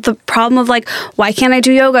was the problem of like, why can't I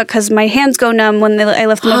do yoga? Because my hands go numb when I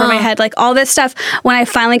lift them over my head. Like all this stuff. When I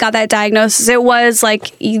finally got that diagnosis, it was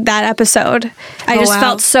like that episode. I just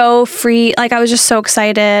felt so free. Like I was just so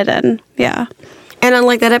excited, and yeah. And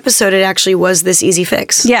unlike that episode, it actually was this easy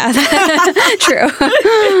fix. Yeah, true.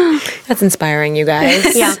 That's inspiring, you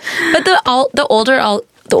guys. Yeah. But the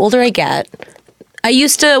older I get, I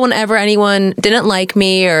used to, whenever anyone didn't like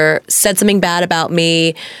me or said something bad about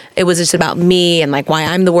me, it was just about me and like why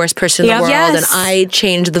I'm the worst person in the world and I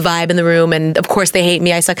changed the vibe in the room and of course they hate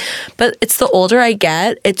me, I suck. But it's the older I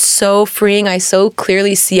get, it's so freeing. I so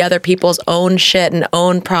clearly see other people's own shit and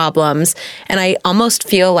own problems and I almost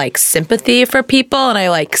feel like sympathy for people and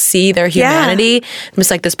I like see their humanity. I'm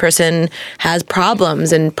just like, this person has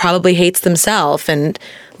problems and probably hates themselves and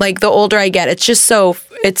like the older I get, it's just so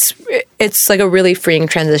it's like a really freeing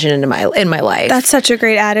transition in my life. That's such a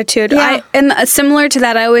great attitude. And similar to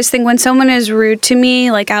that, I always think when someone is rude to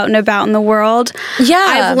me, like out and about in the world,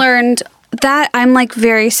 I've learned that I'm like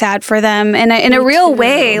very sad for them and in a real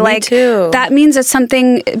way. Like that means it's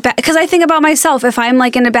something bad. Because I think about myself, if I'm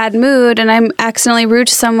like in a bad mood and I'm accidentally rude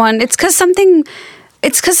to someone, it's because something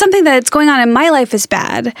that's going on in my life is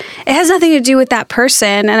bad. It has nothing to do with that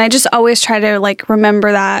person. And I just always try to like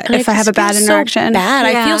remember that if I have a bad interaction. So bad.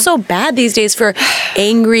 I feel so bad these days for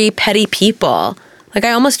angry, petty people. Like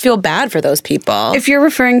I almost feel bad for those people. If you're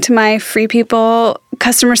referring to my free people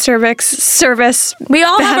customer service, we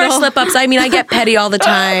all have our slip ups. I mean, I get petty all the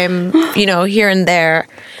time, here and there.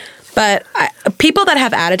 But people that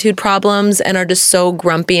have attitude problems and are just so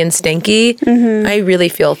grumpy and stinky, I really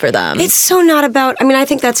feel for them. It's so not about, I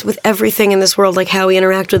think that's with everything in this world, like how we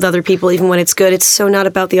interact with other people, even when it's good. It's so not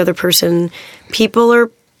about the other person. People are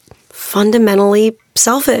fundamentally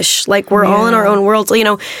selfish. Like we're all in our own worlds.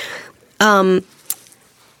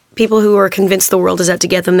 People who are convinced the world is out to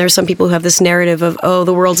get them. There's some people who have this narrative of, oh,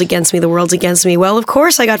 the world's against me, the world's against me. Well, of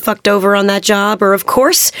course I got fucked over on that job, or of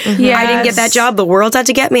course I didn't get that job, the world's out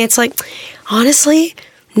to get me. It's like, honestly,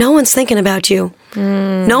 no one's thinking about you.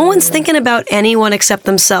 No one's thinking about anyone except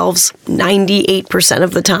themselves 98%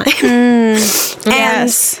 of the time.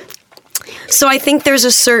 And so I think there's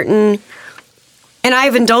a certain... And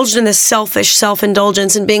I've indulged in this selfish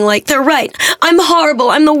self-indulgence and being like, they're right. I'm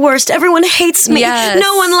horrible. I'm the worst. Everyone hates me.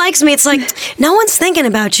 No one likes me. It's like, no one's thinking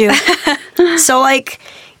about you. So, like,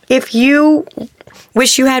 if you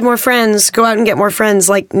wish you had more friends, go out and get more friends.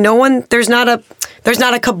 Like, there's not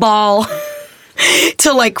a cabal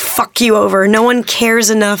to, like, fuck you over. No one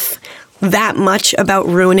cares enough that much about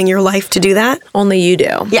ruining your life to do that. Only you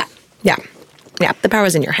do. Yeah. Yeah. Yeah, the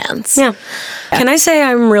power's in your hands. Yeah. Can I say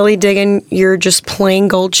I'm really digging your just plain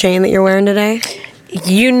gold chain that you're wearing today?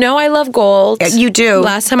 You know I love gold. You do.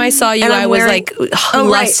 Last time I saw you, I was like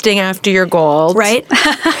lusting after your gold. Right?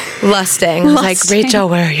 Lusting. I was like, Rachel,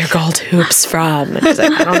 where are your gold hoops from? And I was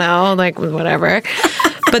like, I don't know, like whatever.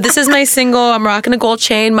 But this is my single. I'm rocking a gold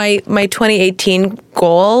chain. My 2018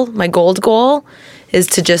 goal, my gold goal, is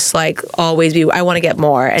to just like always be, I want to get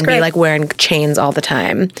more and be like wearing chains all the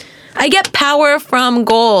time. I get power from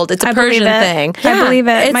gold. It's a Persian thing. Yeah. I believe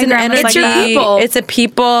it. It's my an energy. like that. It's a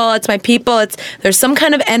people. It's my people. There's some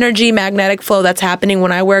kind of energy, magnetic flow that's happening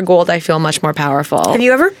when I wear gold. I feel much more powerful. Have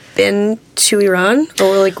you ever been to Iran,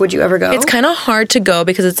 or like, would you ever go? It's kind of hard to go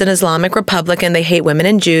because it's an Islamic republic and they hate women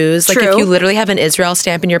and Jews. Like if you literally have an Israel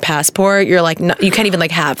stamp in your passport, you're like, no, you can't even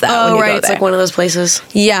like have that. Oh, when you right. go It's there. like one of those places.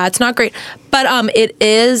 Yeah, it's not great. But it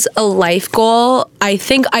is a life goal.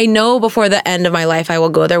 I know before the end of my life I will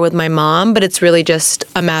go there with my mom, but it's really just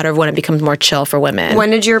a matter of when it becomes more chill for women. When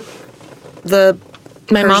did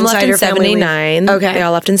my mom left in 79. Okay. They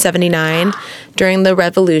all left in 79 during the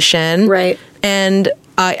revolution. Right. And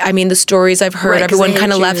the stories I've heard, everyone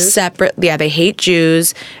kind of left separate. Yeah, they hate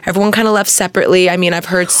Jews. Everyone kind of left separately. I mean, I've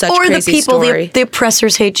heard such crazy story. The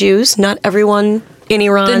oppressors hate Jews. Not everyone in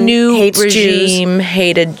Iran the new hates regime Jews.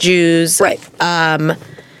 hated Jews. Right.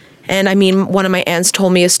 And I mean, one of my aunts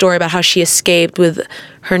told me a story about how she escaped with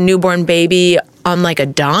her newborn baby on like a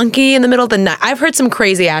donkey in the middle of the night. I've heard some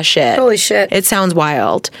crazy ass shit. Holy shit. It sounds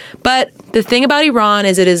wild. But the thing about Iran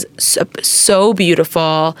is it is so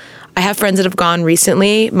beautiful. I have friends that have gone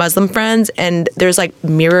recently, Muslim friends, and there's like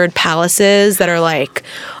mirrored palaces that are like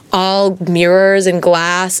all mirrors and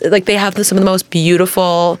glass. Like they have some of the most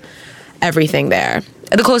beautiful everything there.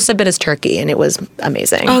 The closest I've been is Turkey, and it was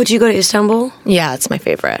amazing. Oh, did you go to Istanbul? Yeah, it's my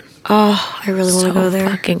favorite. Oh, I really want to go there.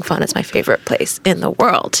 Fucking fun. It's my favorite place in the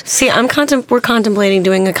world. See, we're contemplating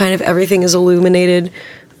doing a kind of everything is illuminated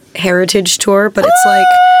heritage tour, but it's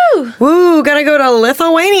like, woo, gotta go to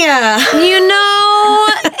Lithuania. You know,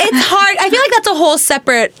 it's hard. I feel like that's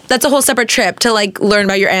a whole separate trip to like learn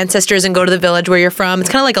about your ancestors and go to the village where you're from. It's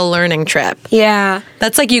kind of like a learning trip. Yeah.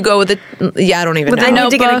 That's like you go with I don't even know. I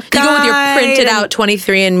need to get you go with your printed out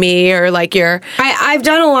 23andMe or like your... I've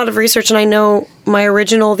done a lot of research and I know my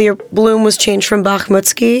original, the bloom was changed from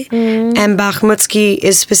Bakhmutsky, and Bakhmutsky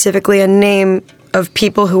is specifically a name of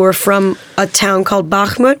people who are from a town called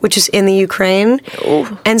Bakhmut, which is in the Ukraine.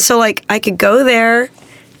 Ooh. And so, like, I could go there.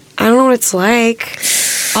 I don't know what it's like.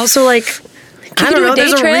 Also, like, I don't know.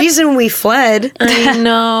 There's a reason we fled. I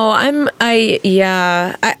know. I'm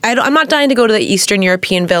not dying to go to the Eastern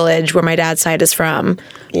European village where my dad's side is from.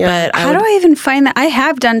 Yeah. But how do I even find that? I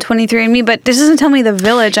have done 23andMe, but this doesn't tell me the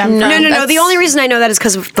village I'm from. No. The only reason I know that is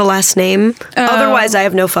because of the last name. Otherwise, I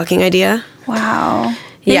have no fucking idea. Wow.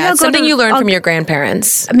 Maybe it's something you learn from your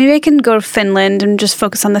grandparents. Maybe I can go to Finland and just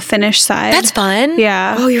focus on the Finnish side. That's fun.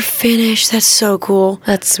 Yeah. Oh, you're Finnish. That's so cool.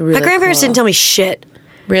 That's really My grandparents didn't tell me shit.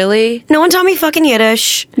 Really? No one taught me fucking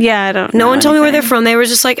Yiddish. Yeah, I don't know. No one told me where they're from. They were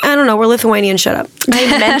just like, I don't know, we're Lithuanian, shut up.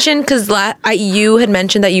 I mentioned, because you had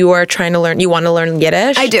mentioned that you are trying to learn, you want to learn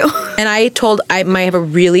Yiddish. I do. And I told, I might have a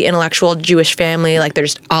really intellectual Jewish family, like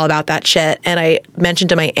there's all about that shit. And I mentioned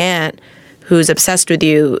to my aunt, who's obsessed with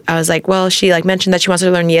you, I was like, well, she like mentioned that she wants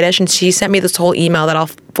to learn Yiddish, and she sent me this whole email that I'll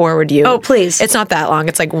forward you. Oh, please. It's not that long.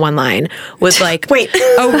 It's like one line with like, wait, no,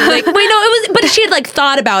 it was, but she had like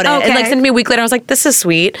thought about it and like sent me a week later. I was like, this is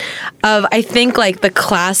sweet. I think like the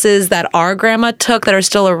classes that our grandma took that are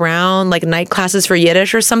still around, like night classes for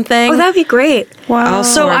Yiddish or something. Oh, that'd be great. Wow.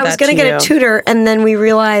 So I was going to get a tutor, and then we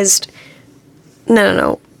realized,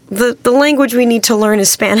 no. The language we need to learn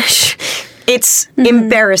is Spanish. It's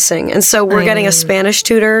embarrassing, and so we're getting a Spanish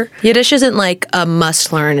tutor. Yiddish isn't like a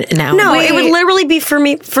must learn now. No, it would literally be for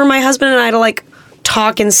my husband and I to like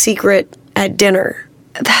talk in secret at dinner.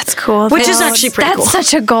 That's cool. Which is actually pretty cool. That's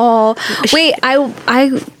such a goal. Wait,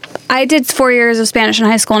 I did 4 years of Spanish in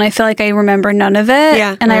high school, and I feel like I remember none of it.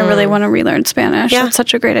 Yeah. And I really want to relearn Spanish. Yeah. That's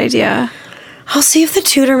such a great idea. I'll see if the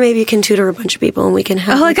tutor maybe can tutor a bunch of people, and we can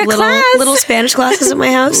have like a little Spanish classes at my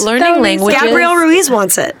house. Learning languages. Gabrielle Ruiz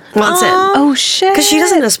wants it. Oh, shit. Because she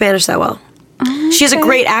doesn't know Spanish that well. Okay. She has a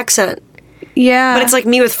great accent. Yeah. But it's like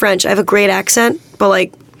me with French. I have a great accent, but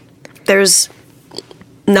like there's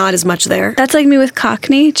not as much there. That's like me with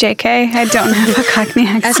Cockney. JK, I don't have a Cockney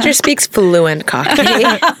accent. Esther speaks fluent Cockney,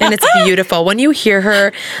 and it's beautiful. When you hear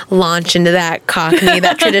her launch into that Cockney,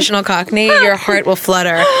 that traditional Cockney, your heart will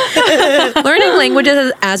flutter. Learning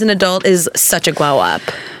languages as an adult is such a glow up.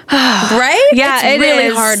 Right? Yeah, it's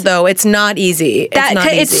really hard though. It's not easy.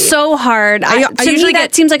 It's so hard. I usually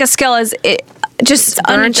that seems like a skill as it just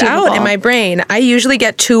burnt out in my brain. I usually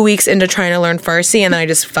get 2 weeks into trying to learn Farsi, and then I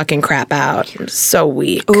just fucking crap out. I'm so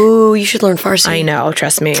weak. Ooh, you should learn Farsi. I know.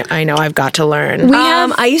 Trust me. I know. I've got to learn.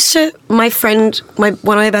 I used to. My friend, one of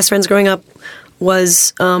my best friends growing up,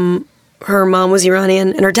 was. Her mom was Iranian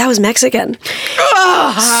and her dad was Mexican.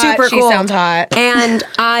 Oh, super cool. She sounds hot. And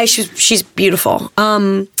she's beautiful.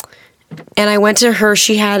 And I went to her.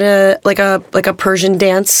 She had a Persian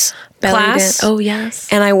dance class. Oh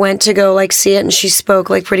yes. And I went to go like see it, and she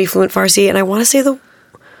spoke like pretty fluent Farsi. And I want to say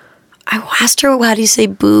I asked her, how do you say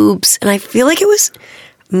boobs? And I feel like it was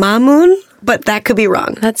Mamoun, but that could be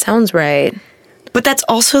wrong. That sounds right. But that's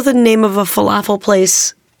also the name of a falafel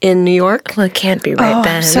place in New York. Well, it can't be right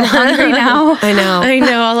then. I'm so hungry now. I know. I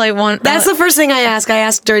know. All I want. That's the first thing I ask. I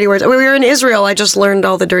ask dirty words. When we were in Israel, I just learned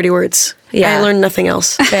all the dirty words. Yeah. I learned nothing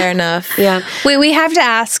else. Fair enough. Yeah. Wait, we have to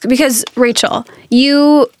ask, because Rachel,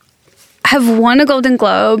 you have won a Golden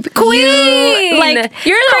Globe. Queen! You're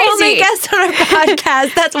the only guest on our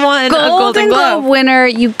podcast that's won a Golden Globe winner.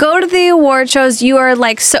 You go to the award shows. You are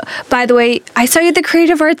like so. By the way, I saw you at the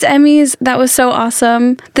Creative Arts Emmys. That was so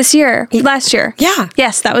awesome last year. Yeah.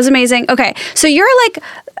 Yes, that was amazing. Okay, so you're like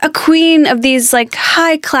a queen of these like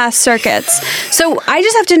high class circuits. So I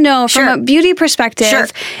just have to know from a beauty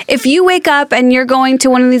perspective, if you wake up and you're going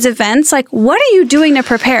to one of these events, like what are you doing to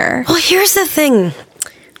prepare? Well, here's the thing.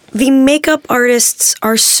 The makeup artists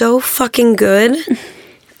are so fucking good.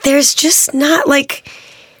 There's just not like,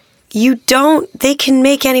 they can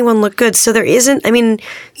make anyone look good. So there isn't,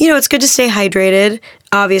 it's good to stay hydrated,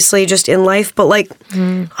 obviously, just in life. But like,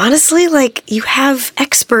 honestly, like you have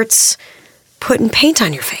experts putting paint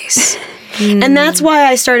on your face. And that's why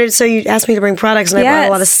I started, so you asked me to bring products, and I bought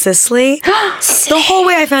a lot of Sisley. The whole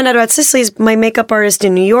way I found out about Sisley is my makeup artist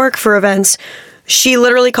in New York for events. She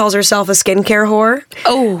literally calls herself a skincare whore.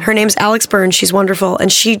 Oh. Her name's Alex Burns. She's wonderful.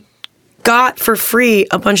 And she got for free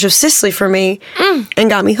a bunch of Sisley for me and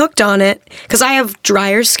got me hooked on it. Because I have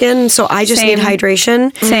drier skin, so I just need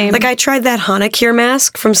hydration. Same. Like I tried that Hana Cure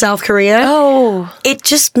mask from South Korea. Oh. It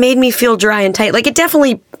just made me feel dry and tight. Like it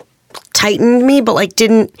definitely tightened me, but like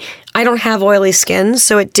I don't have oily skin,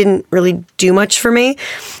 so it didn't really do much for me.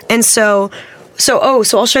 And so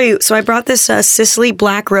I'll show you. So I brought this Sisley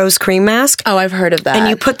Black Rose Cream Mask. Oh, I've heard of that. And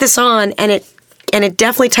you put this on, and and it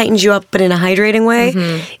definitely tightens you up, but in a hydrating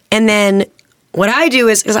way. And then what I do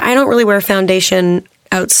is I don't really wear foundation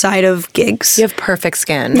outside of gigs. You have perfect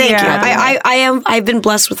skin. Thank you. I've been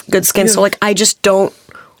blessed with good skin, so like I just don't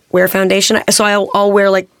wear foundation. So I'll wear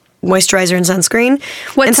like moisturizer and sunscreen.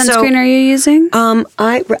 What sunscreen are you using?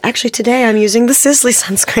 Actually today I'm using the Sisley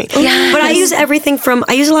sunscreen. But I use everything from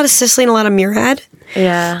I use a lot of Sisley and a lot of Murad.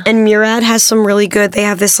 Yeah. And Murad has some really good. They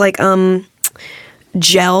have this like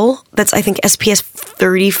gel that's I think SPF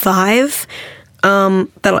 35.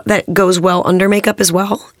 That goes well under makeup as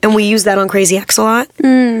well, and we use that on Crazy X a lot.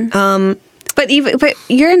 But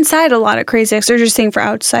you're inside a lot of Crazy X. Or just saying for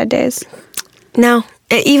outside days. No,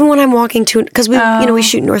 even when I'm walking to, because we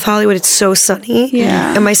shoot in North Hollywood, it's so sunny,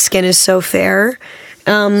 and my skin is so fair,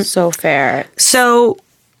 so fair. So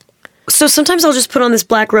sometimes I'll just put on this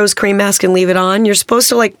black rose cream mask and leave it on. You're supposed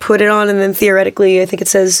to like put it on, and then theoretically, I think it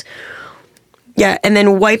says, and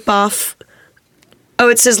then wipe off. Oh,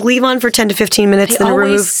 it says leave on for 10 to 15 minutes, then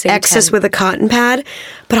remove excess with a cotton pad.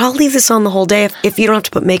 But I'll leave this on the whole day if you don't have to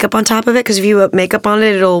put makeup on top of it, because if you put makeup on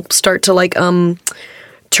it, it'll start to like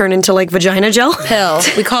turn into like vagina gel. Pill.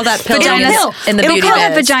 We call that pill in the beauty call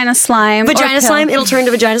it biz. vagina slime. Vagina slime, it'll turn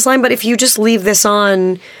to vagina slime. But if you just leave this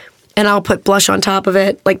on, and I'll put blush on top of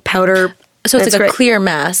it, like powder. So it's like great. a clear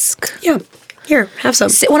mask. Yeah. Here, have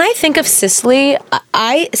some. When I think of Sisley,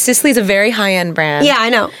 Sisley's a very high-end brand. Yeah, I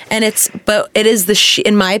know. And it is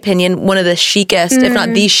in my opinion, one of the chicest, if not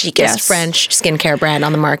the chicest French skincare brand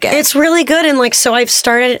on the market. It's really good, and like, so I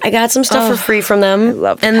got some stuff for free from them. I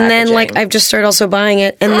love the packaging. Then like, I've just started also buying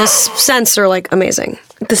it, and the scents are like amazing.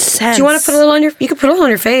 The scents. Do you want to put a little on you can put a little on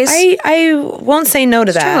your face. I won't say no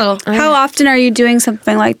to that. How often are you doing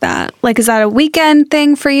something like that? Like, is that a weekend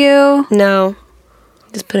thing for you? No.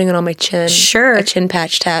 Just putting it on my chin. Sure. A chin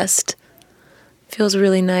patch test. Feels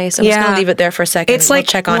really nice. I'm just going to leave it there for a second. It's like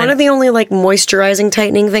check on one of the only like moisturizing,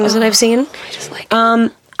 tightening things that I've seen. I just like I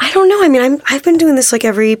don't know. I mean, I've been doing this like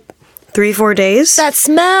every 3-4 days. That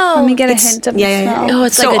smell. Let me get a hint of the smell. Oh,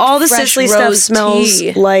 it's so like all the Sisley stuff smells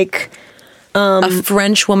like a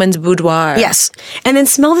French woman's boudoir. Yes. And then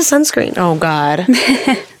smell the sunscreen. Oh, God.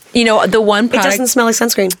 You know, the one product it doesn't smell like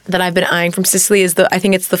sunscreen that I've been eyeing from Sisley is I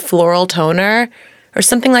think it's the floral toner or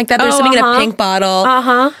something like that. There's something in a pink bottle.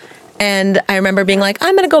 And I remember being like,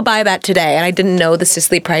 I'm going to go buy that today. And I didn't know the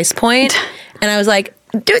Sisley price point. And I was like,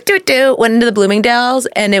 went into the Bloomingdale's,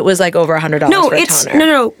 and it was like over $100 for a toner.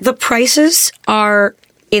 No. The prices are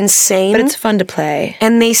insane. But it's fun to play.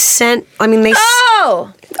 And they sent,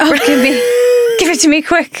 Oh, give it to me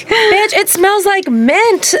quick. Bitch, it smells like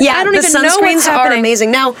mint. Yeah, I don't even know what's sunscreens are happening.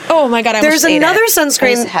 amazing. Now, oh my God, there's another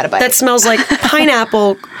sunscreen that smells like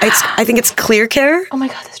pineapple. I think it's Clear Care. Oh my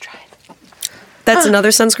God, that's dry. That's another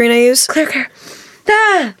sunscreen I use. Clear Care.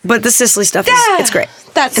 But the Sisley stuff it's great.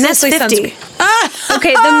 That's Sisley sunscreen.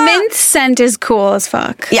 Okay, the mint scent is cool as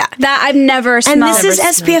fuck. Yeah. That I've never smelled. And this is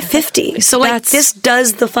SPF 50. So like this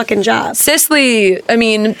does the fucking job. Sisley, I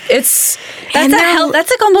mean, that's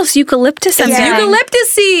like almost eucalyptus. It's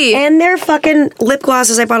eucalyptus-y. And their fucking lip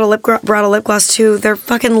glosses, I brought a lip gloss too. Their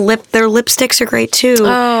fucking their lipsticks are great too.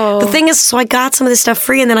 Oh. The thing is, so I got some of this stuff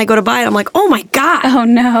free, and then I go to buy it. I'm like, oh my God. Oh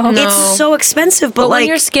no. It's so expensive, but like when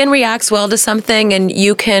your skin reacts well to something and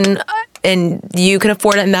you can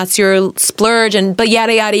afford it, and that's your splurge, but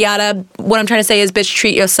yada yada yada. What I'm trying to say is, bitch,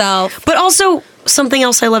 treat yourself. But also, something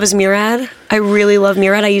else I love is Murad. I really love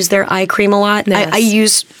Murad. I use their eye cream a lot. Yes. I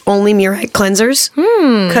use only Murad cleansers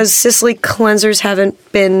because Sisley cleansers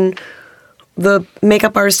haven't been. The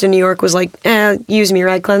makeup artist in New York was like, use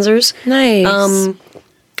Murad cleansers. Nice.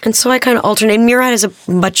 And so I kind of alternate. Murad is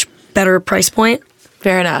a much better price point.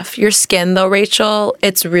 Fair enough. Your skin, though, Rachel,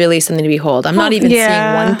 it's really something to behold. I'm not even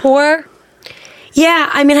seeing one pore. Yeah,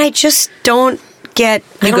 I mean, I just don't get.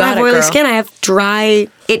 I don't have oily skin. I have dry.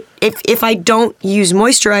 If I don't use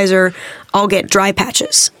moisturizer, I'll get dry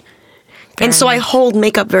patches, and so I hold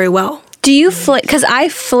makeup very well. Do you flake? Because I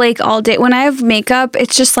flake all day. When I have makeup,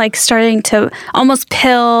 it's just like starting to almost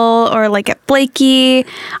pill or like get flaky.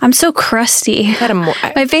 I'm so crusty.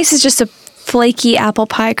 My face is just a flaky apple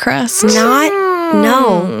pie crust.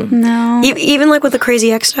 No. Even like with the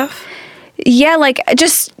Crazy X stuff? Yeah, like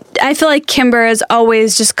I feel like Kimber is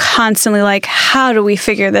always just constantly like, how do we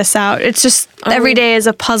figure this out? It's just every day is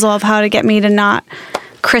a puzzle of how to get me to not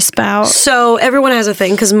crisp out. So everyone has a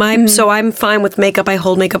thing because so I'm fine with makeup. I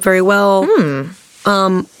hold makeup very well.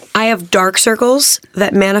 I have dark circles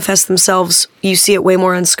that manifest themselves. You see it way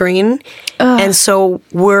more on screen. And so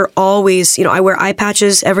we're always, I wear eye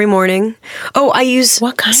patches every morning. Oh, I use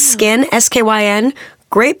Skyn, SKYN.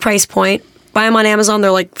 Great price point. Buy them on Amazon.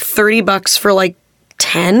 They're like $30 for like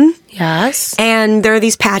 10. Yes. And there are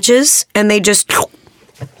these patches, and they just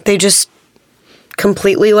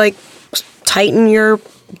completely like tighten your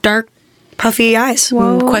dark, puffy eyes.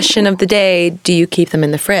 Question of the day: do you keep them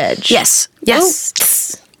in the fridge? Yes.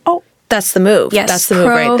 Yes. Oh, that's the move. Yes. That's the move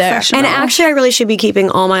right there. And actually, I really should be keeping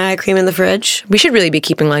all my eye cream in the fridge. We should really be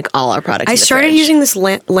keeping like all our products. I in the started fridge. using this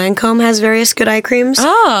Lancome has various good eye creams.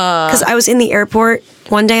 Oh. Because I was in the airport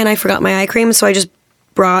one day and I forgot my eye cream, so I just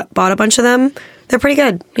bought a bunch of them. They're pretty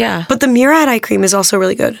good. Yeah. But the Murad eye cream is also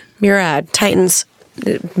really good. Murad. Titans.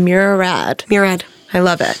 Murad. I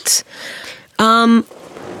love it.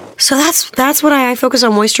 So that's what I focus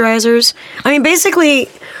on, moisturizers. I mean, basically,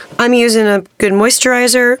 I'm using a good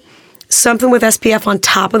moisturizer, something with SPF on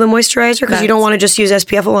top of the moisturizer, because you don't want to just use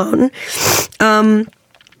SPF alone. I'm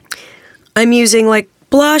using like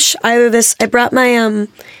blush. I brought my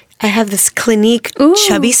I have this Clinique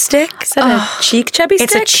chubby stick. Is that a cheek chubby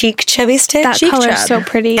stick? It's a cheek chubby stick. That color's so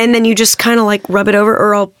pretty. And then you just kind of like rub it over,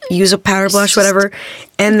 or I'll use a powder blush, whatever.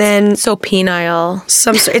 And then so penile.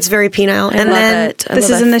 It's very penile. I love it.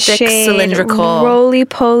 This is in the shade cylindrical. Roly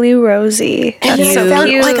Poly Rosy. That's so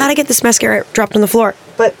cute. I gotta get this mascara dropped on the floor.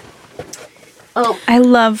 But I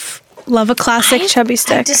love a classic chubby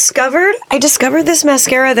stick. I discovered this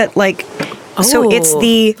mascara that like. So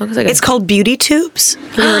it's called Beauty Tubes.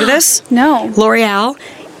 Have you heard of this? No. L'Oreal.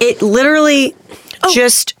 It literally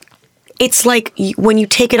it's like when you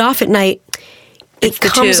take it off at night, it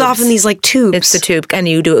comes off in these like tubes. It's the tube, and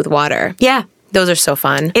you do it with water. Yeah. Those are so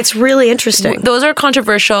fun. It's really interesting. Those are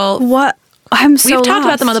controversial. What? We've talked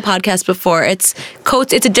about them on the podcast before. It's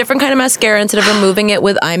a different kind of mascara. Instead of removing it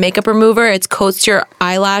with eye makeup remover, it coats your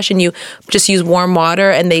eyelash, and you just use warm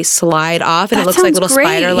water, and they slide off, and it looks like little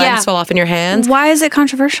spider legs fall off in your hands. Why is it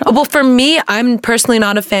controversial? Well, for me, I'm personally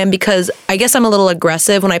not a fan because I guess I'm a little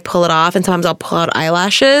aggressive when I pull it off, and sometimes I'll pull out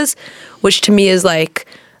eyelashes, which to me is like,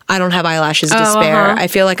 I don't have eyelashes to spare. I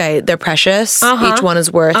feel like they're precious. Each one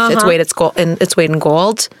is worth its weight in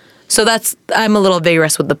gold. So I'm a little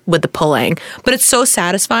vigorous with the pulling, but it's so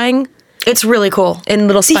satisfying. It's really cool. In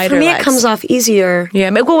little spider for me, legs. it comes off easier. Yeah,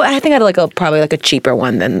 well, I think I'd like probably like a cheaper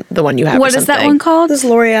one than the one you have. What is that one called? This is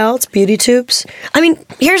L'Oreal. It's Beauty Tubes. I mean,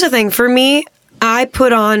 here's the thing. For me, I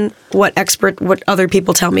put on what other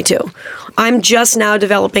people tell me to. I'm just now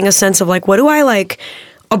developing a sense of like, what do I like?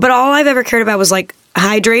 But all I've ever cared about was like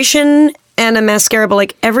hydration and a mascara. But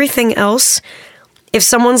like everything else, if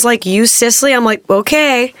someone's like, use Sisley, I'm like,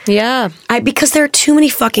 okay. Yeah. Because there are too many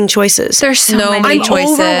fucking choices. There's so many I'm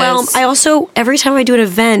choices. overwhelmed. I also, every time I do an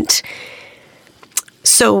event,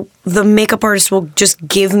 so the makeup artist will just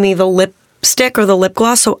give me the lipstick or the lip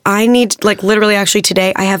gloss. So I need, like literally actually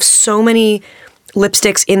today, I have so many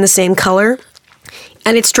lipsticks in the same color.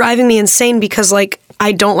 And it's driving me insane because like,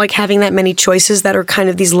 I don't like having that many choices that are kind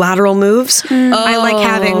of these lateral moves. I like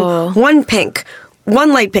having one pink,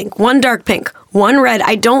 one light pink, one dark pink, one red.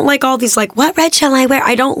 I don't like all these like, what red shall I wear?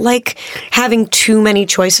 I don't like having too many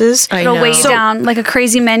choices. It'll weigh you down like a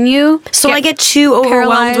crazy menu. So I get too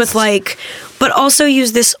overwhelmed with like, but also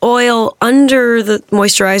use this oil under the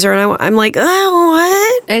moisturizer, and I'm like, oh,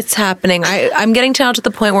 what? It's happening. I'm getting down to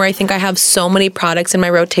the point where I think I have so many products in my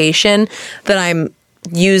rotation that I'm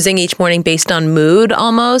using each morning based on mood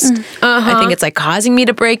almost. I think it's like causing me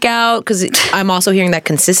to break out because I'm also hearing that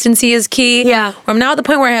consistency is key. Yeah. I'm now at the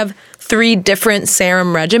point where I have 3 different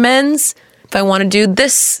serum regimens. If I want to do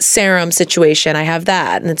this serum situation, I have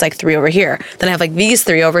that. And it's like 3 over here. Then I have like these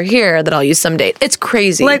 3 over here that I'll use someday. It's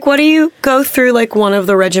crazy. Like, what do you go through like one of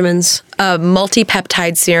the regimens? A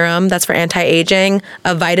multi-peptide serum, that's for anti-aging,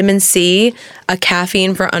 a vitamin C, a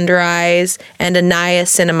caffeine for under eyes, and a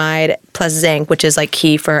niacinamide plus zinc, which is like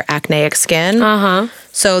key for acneic skin.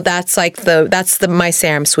 So that's like my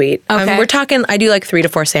serum suite. Okay. We're talking, I do like 3 to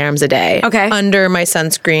 4 serums a day. Okay. Under my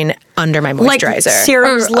sunscreen, under my moisturizer. Like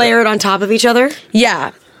serums layered on top of each other?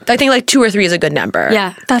 Yeah. I think like 2 or 3 is a good number.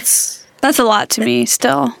 Yeah. That's a lot to me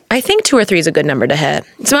still. I think 2 or 3 is a good number to hit.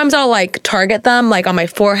 Sometimes I'll like target them, like on my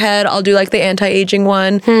forehead, I'll do like the anti-aging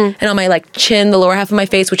one. And on my like chin, the lower half of my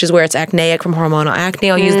face, which is where it's acneic from hormonal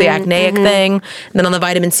acne, I'll use the acneic thing. And then on the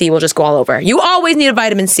vitamin C, we'll just go all over. You always need a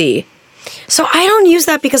vitamin C. So I don't use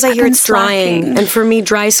that because I hear it's drying. And for me,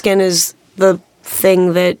 dry skin is the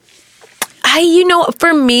thing that...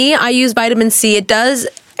 For me, I use vitamin C. It does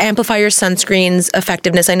amplify your sunscreen's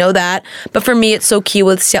effectiveness. I know that. But for me, it's so key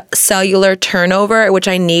with cellular turnover, which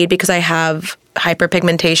I need because I have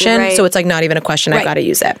hyperpigmentation. Right. So it's like not even a question. I've got to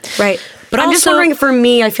use it. Right. But I'm also, just wondering, for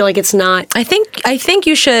me, I feel like it's not... I think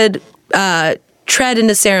you should tread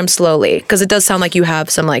into serum slowly, because it does sound like you have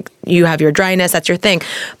some, like, you have your dryness, that's your thing.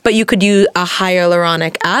 But you could use a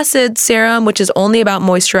hyaluronic acid serum, which is only about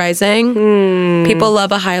moisturizing. People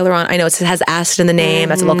love a hyaluron. I know it has acid in the name.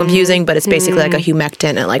 That's a little confusing, but it's basically like a humectant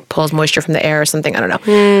and it like pulls moisture from the air or something. I don't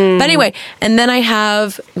know. But anyway, and then I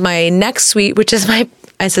have my next suite, which is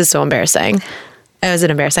this is so embarrassing. Is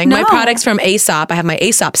it embarrassing? No. My products from Aesop. I have my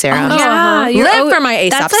Aesop serum. Yeah, Live for my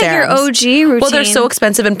Aesop that's like serums. your OG routine. Well, they're so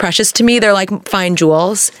expensive and precious to me. They're like fine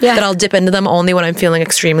jewels that I'll dip into them only when I'm feeling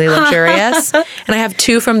extremely luxurious. And I have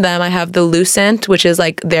 2 from them. I have the Lucent, which is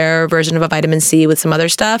like their version of a vitamin C with some other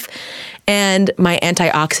stuff, and my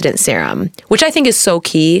antioxidant serum, which I think is so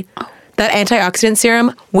key. That antioxidant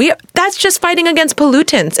serum, that's just fighting against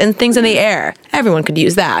pollutants and things in the air. Everyone could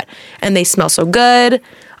use that. And they smell so good.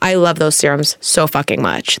 I love those serums so fucking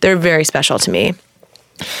much. They're very special to me.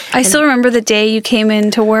 I still remember the day you came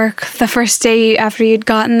into work, the first day after you'd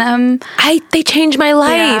gotten them. They changed my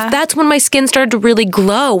life. Yeah. That's when my skin started to really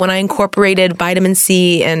glow, when I incorporated vitamin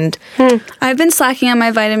C and... I've been slacking on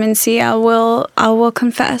my vitamin C, I will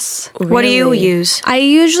confess. What do you use? I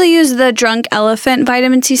usually use the Drunk Elephant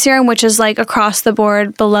vitamin C serum, which is like across the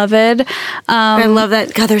board beloved. I love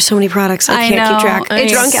that. God, there's so many products. I can't keep track.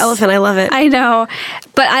 It's Drunk Elephant, I love it. I know.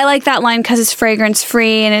 But I like that line because it's fragrance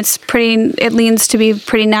free and it leans to be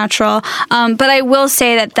pretty natural. But I will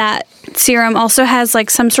say that serum also has like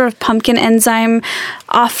some sort of pumpkin enzyme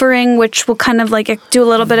offering, which will kind of like do a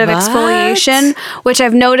little bit of exfoliation, which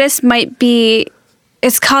I've noticed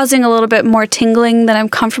it's causing a little bit more tingling than I'm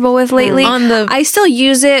comfortable with lately. I still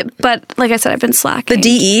use it, but like I said, I've been slacking. The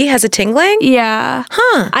DE has a tingling? Yeah.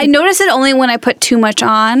 Huh. I notice it only when I put too much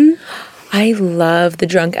on. I love the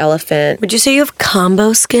Drunk Elephant. Would you say you have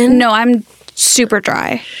combo skin? No, I'm super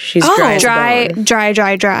dry. She's dry as a bone. Dry.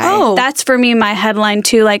 Oh. That's for me my headline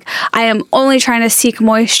too. Like I am only trying to seek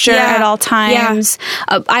moisture at all times.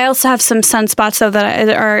 I also have some sunspots though that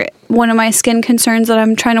are one of my skin concerns that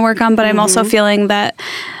I'm trying to work on, but I'm also feeling that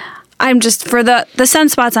I'm just, for the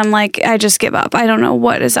sunspots, I'm like, I just give up. I don't know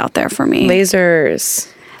what is out there for me. Lasers.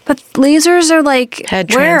 But lasers are like Head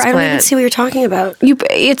Where? transplant. I don't even see what you're talking about.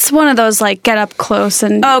 It's one of those like get up close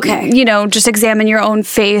and just examine your own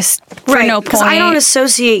face for no point. Because I don't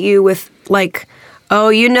associate you with like,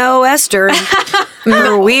 Esther,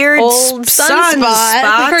 her weird Old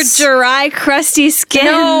sunspots. her dry, crusty skin.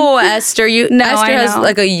 No, Esther. Esther I has know.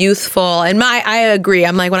 like a youthful, and I agree.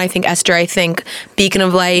 I'm like, when I think Esther, I think beacon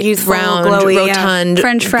of light, Youthful, round, glowy, rotund,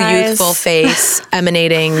 French fries. youthful face,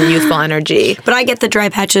 emanating youthful energy. But I get the dry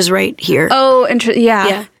patches right here. Oh, yeah.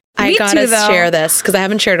 Yeah. I Me gotta too, though. share this because I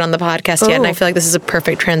haven't shared it on the podcast yet, and I feel like this is a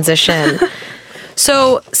perfect transition.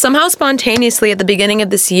 So somehow spontaneously at the beginning of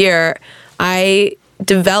this year, I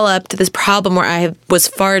developed this problem where I was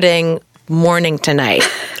farting morning to night.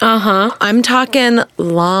 I'm talking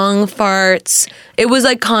long farts. It was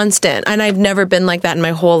like constant, and I've never been like that in my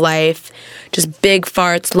whole life. Just big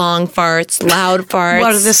farts, long farts, loud farts.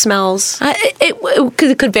 What are the smells?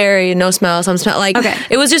 It could vary. No smell, some smell. Like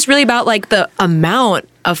it was just really about like the amount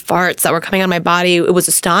of farts that were coming out of my body. It was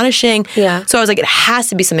astonishing. Yeah. So I was like, it has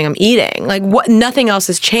to be something I'm eating. Like nothing else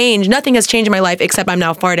has changed. Nothing has changed in my life except I'm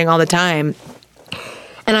now farting all the time.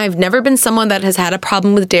 And I've never been someone that has had a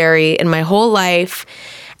problem with dairy in my whole life.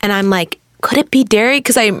 And I'm like, could it be dairy?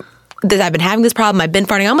 Because I've been having this problem. I've been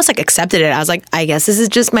farting. I almost like accepted it. I was like, I guess this is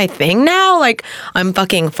just my thing now. Like I'm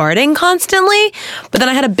fucking farting constantly. But then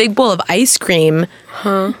I had a big bowl of ice cream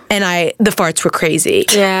and the farts were crazy.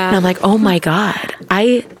 Yeah. And I'm like, oh my God,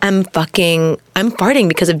 I'm farting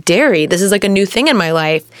because of dairy. This is like a new thing in my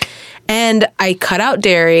life. And I cut out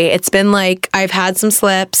dairy. It's been like, I've had some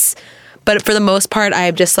slips, but for the most part,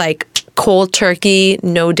 I've just like cold turkey,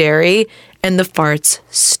 no dairy, and the farts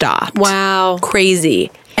stopped. Wow.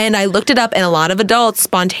 Crazy. And I looked it up, and a lot of adults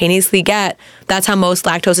spontaneously that's how most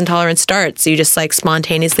lactose intolerance starts. You just like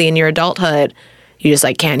spontaneously in your adulthood, you just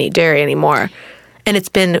like can't eat dairy anymore. And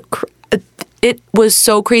it was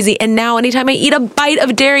so crazy. And now anytime I eat a bite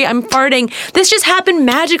of dairy, I'm farting. This just happened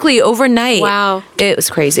magically overnight. Wow. It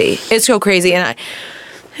was crazy. It's so crazy. And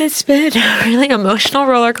it's been a really emotional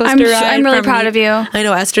roller coaster ride. I'm really for proud me. of you. I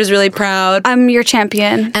know Esther's really proud. I'm your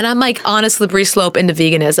champion. And I'm like on a slippery slope into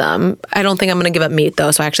veganism. I don't think I'm going to give up meat though,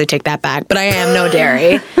 so I actually take that back. But I am no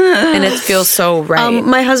dairy. And it feels so right.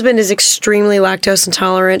 My husband is extremely lactose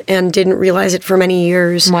intolerant and didn't realize it for many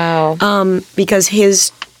years. Wow. Because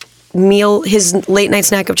his late night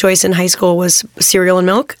snack of choice in high school was cereal and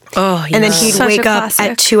milk. Oh, yeah. And then he'd Such a wake up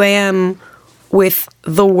classic. at 2 a.m. with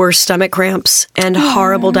the worst stomach cramps and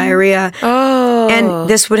horrible diarrhea. Oh. And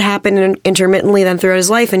this would happen intermittently then throughout his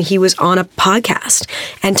life. And he was on a podcast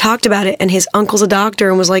and talked about it. And his uncle's a doctor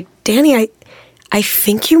and was like, Danny, I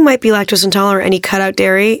think you might be lactose intolerant, and he cut out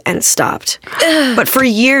dairy and it stopped. But for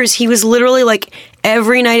years, he was literally like,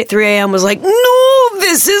 every night at 3 a.m. was like, no,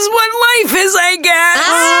 this is what life is, I guess.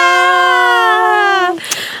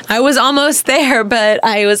 I was almost there, but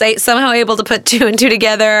I was somehow able to put 2 and 2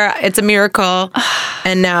 together. It's a miracle.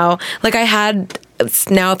 And now, like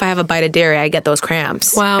now if I have a bite of dairy, I get those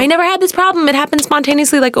cramps. Wow. I never had this problem. It happened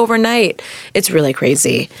spontaneously, like overnight. It's really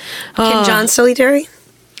crazy. Can John still eat dairy?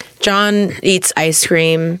 John eats ice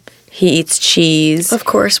cream. He eats cheese. Of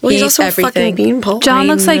course. Well, he's also a fucking beanpole. John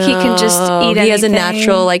looks like he can just eat anything. He has a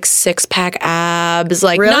natural, like, 6-pack abs.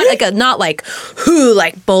 Like, Really? not like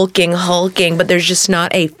bulking, hulking, but there's just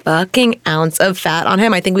not a fucking ounce of fat on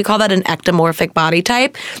him. I think we call that an ectomorphic body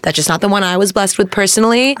type. That's just not the one I was blessed with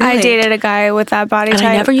personally. I dated a guy with that body And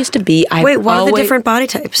type. I never used to be. Wait, what are the different body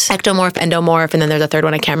types? Ectomorph, endomorph, and then there's a third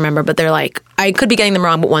one I can't remember, but they're like, I could be getting them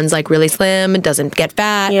wrong, but one's like really slim, doesn't get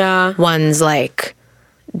fat. Yeah. One's like,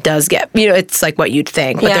 does get, it's like what you'd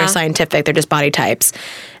think, but Yeah. they're scientific, they're just body types.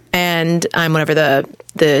 And I'm whatever the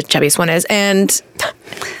chubbiest one is. And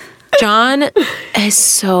John is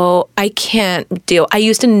so, I can't deal. I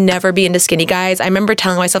used to never be into skinny guys. I remember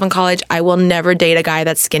telling myself in college, I will never date a guy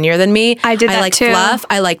that's skinnier than me. I did that I like too. fluff.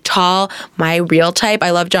 I like tall. My real type,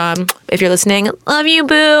 I love John. If you're listening, love you,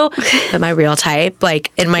 boo. But my real type,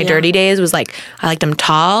 like in my dirty days, was like, I liked him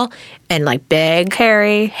tall and like big.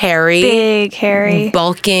 hairy, big, hairy,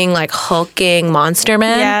 bulking, like hulking monster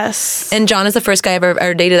man. Yes. And John is the first guy I've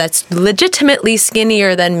ever dated that's legitimately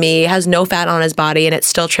skinnier than me, has no fat on his body, and it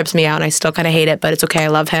still trips me out, and I still kind of hate it, but it's okay. I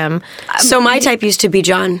love him. So my type used to be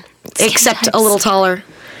John, except a little taller.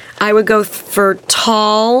 I would go for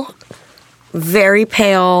tall, very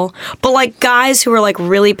pale, but like guys who were like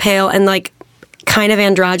really pale and like kind of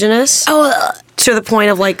androgynous. Oh, to the point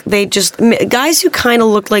of like they just guys who kind of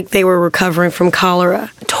looked like they were recovering from cholera.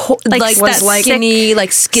 Like skinny,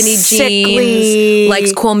 like skinny jeans,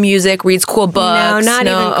 likes cool music, reads cool books. No, not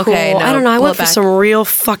even cool. Okay, no, I don't know. I pull went it for back. some real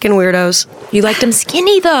fucking weirdos. You liked them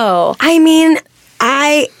skinny though. I mean,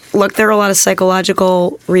 look, there are a lot of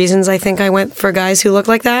psychological reasons I think I went for guys who look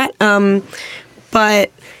like that.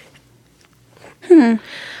 But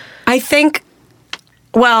I think,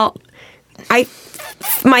 well,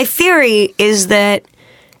 my theory is that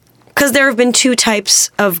because there have been 2 types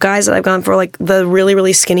of guys that I've gone for, like the really,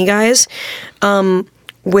 really skinny guys,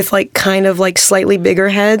 with like kind of like slightly bigger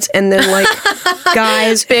heads, and then like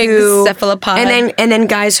guys Big who cephalopod. and then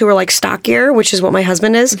guys who are like stockier, which is what my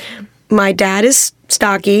husband is. My dad is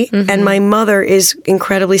stocky, and my mother is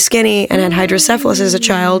incredibly skinny and had hydrocephalus as a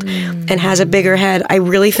child and has a bigger head. I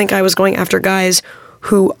really think I was going after guys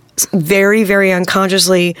who very, very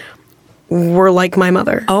unconsciously were like my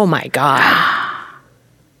mother. Oh my God.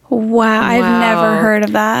 Wow, I've never heard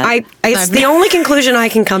of that. It's the only conclusion I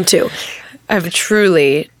can come to. I've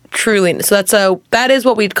truly. So that is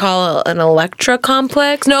what we'd call an Electra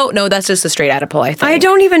complex. No, that's just a straight Oedipal, I think. I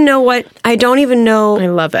don't even know. I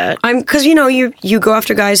love it. Because you go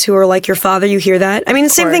after guys who are like your father. You hear that. I mean, the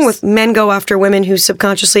same thing with men go after women who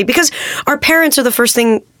subconsciously, because our parents are the first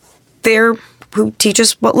thing who teach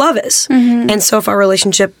us what love is. Mm-hmm. And so if our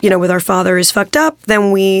relationship, with our father is fucked up,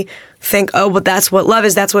 then we think, oh, but that's what love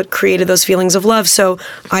is. That's what created those feelings of love. So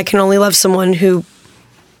I can only love someone who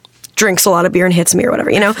drinks a lot of beer and hits me or whatever,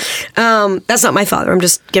 That's not my father. I'm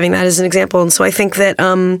just giving that as an example. And so I think that,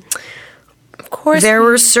 of course, there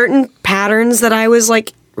were certain patterns that I was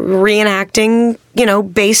like reenacting,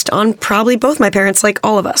 based on probably both my parents, like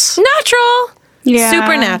all of us. Natural. Yeah.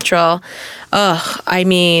 Supernatural. Ugh, I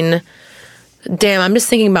mean, damn, I'm just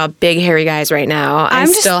thinking about big hairy guys right now. I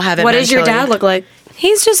still haven't. What does your dad look like?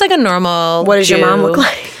 He's just like a normal. What does your mom Jew. look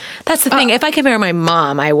like? That's the thing. If I compare my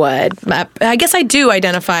mom, I would. I guess I do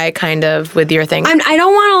identify kind of with your thing. I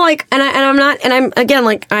don't want to like, and I'm not, and I'm again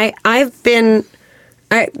like I've been.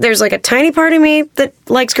 There's like a tiny part of me that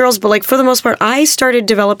likes girls, but like for the most part, I started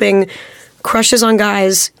developing crushes on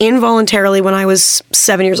guys involuntarily when I was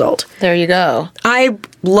 7 years old. There you go. I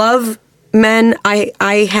love men.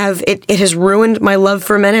 I have it has ruined my love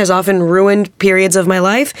for men. Has often ruined periods of my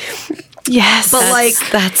life. Yes, but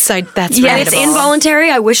that's yeah, it's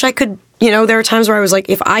involuntary. I wish I could. There are times where I was like,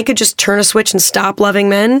 if I could just turn a switch and stop loving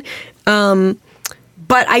men.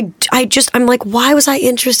 But I'm like, why was I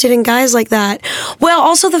interested in guys like that? Well,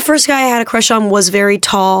 also the first guy I had a crush on was very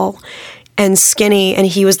tall and skinny, and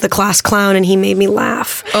he was the class clown, and he made me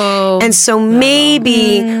laugh. Oh, and so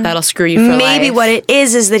maybe that'll screw you for life. Maybe what it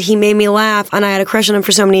is that he made me laugh, and I had a crush on him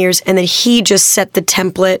for so many years, and then he just set the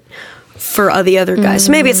template for the other guys.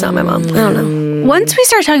 So maybe it's not my mom. I don't know. Once we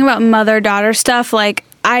start talking about mother-daughter stuff, like,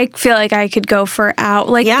 I feel like I could go for out.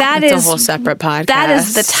 Like, that it's is a whole separate podcast. That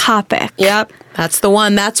is the topic. Yep. That's the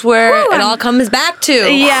one. That's where it all comes back to.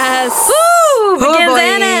 Yes. Woo! Begins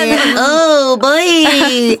and ends. Oh boy.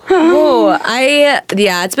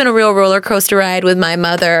 It's been a real roller coaster ride with my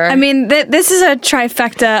mother. I mean, this is a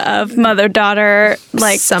trifecta of mother-daughter,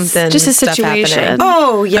 like something, just a stuff situation. happening.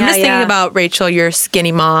 Oh, yeah. I'm just thinking about Rachel, your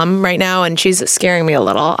skinny mom, right now, and she's scaring me a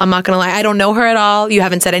little. I'm not gonna lie. I don't know her at all. You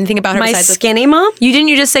haven't said anything about her. My besides skinny mom?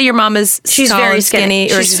 You just say your mom is She's tall very and skinny.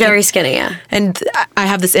 She's very skinny, yeah. And I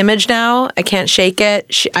have this image now. I can't shake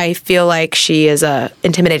it. I feel like she is a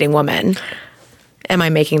intimidating woman. Am I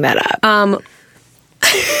making that up?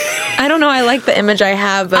 I don't know. I like the image I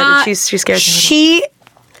have, but she scares me. She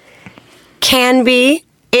can be.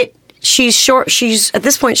 She's short. She's at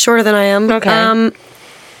this point shorter than I am. Okay.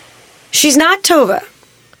 She's not Tova,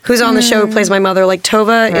 who's on the show, who plays my mother. Like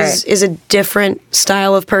Tova is a different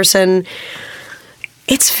style of person.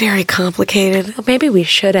 It's very complicated. Well, maybe we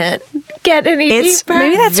shouldn't get any deeper.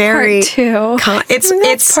 Maybe that's very part 2.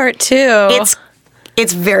 It's part 2.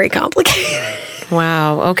 It's very complicated.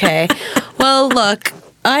 Wow. Okay. Well, look,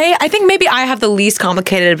 I think maybe I have the least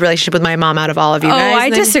complicated relationship with my mom out of all of you guys. I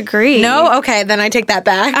disagree. No? Okay, then I take that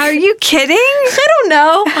back. Are you kidding?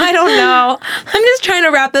 I don't know. I'm just trying to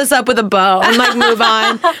wrap this up with a bow and move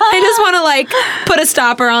on. I just want to put a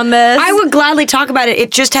stopper on this. I would gladly talk about it.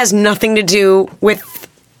 It just has nothing to do with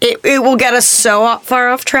it will get us so far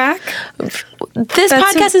off track. This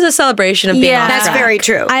podcast is a celebration of being off That's track. very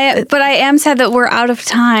true. But I am sad that we're out of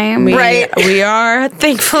time. We are,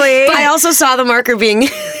 thankfully. But I also saw the marker being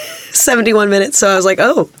 71 minutes, so I was like,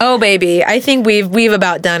 oh, baby, I think we've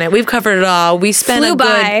about done it. We've covered it all. We spent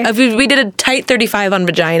we did a tight 35 on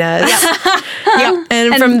vaginas. Yeah.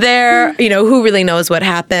 And from there, who really knows what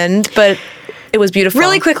happened, but it was beautiful.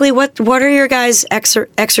 Really quickly, what are your guys'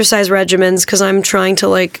 exercise regimens? Because I'm trying to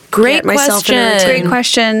get myself in a routine. Great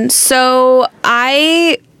question. So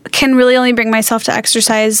I can really only bring myself to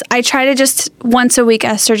exercise. I try to just once a week,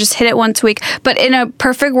 Esther, just hit it once a week. But in a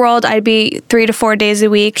perfect world, I'd be 3 to 4 days a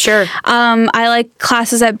week. Sure. I like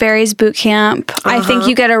classes at Barry's Boot Camp. I think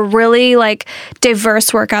you get a really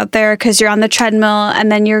diverse workout there because you're on the treadmill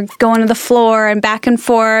and then you're going to the floor and back and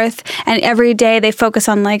forth. And every day they focus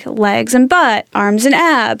on legs and butt, arms and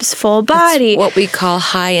abs, full body. It's what we call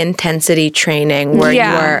high intensity training, where you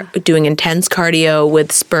are doing intense cardio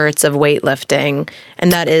with spurts of weightlifting.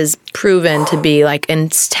 And that is proven to be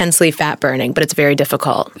intensely fat burning, but it's very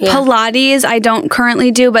difficult. Yeah. Pilates, I don't currently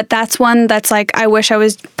do, but that's one that's I wish I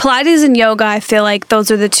was. Pilates and yoga, I feel like those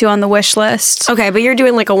are the 2 on the wish list. Okay, but you're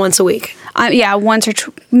doing a once a week. Once or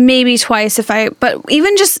maybe twice but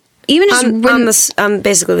even just I'm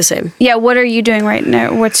basically the same. Yeah, what are you doing right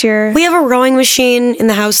now? What's your... We have a rowing machine in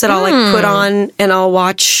the house that I'll put on and I'll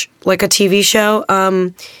watch a TV show.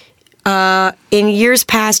 In years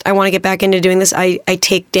past, I want to get back into doing this. I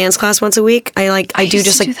take dance class once a week. I do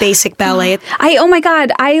just basic ballet. Oh my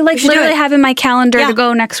God, I literally have in my calendar to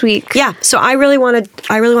go next week. Yeah, so I really want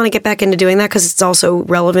to get back into doing that because it's also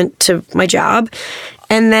relevant to my job.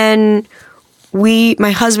 And then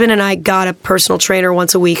my husband and I got a personal trainer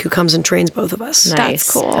once a week who comes and trains both of us. Nice.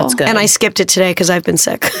 That's cool. That's good. And I skipped it today because I've been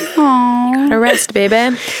sick. Aww. Gotta rest,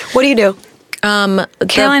 baby. What do you do?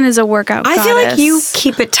 Caroline is a workout goddess. I feel like you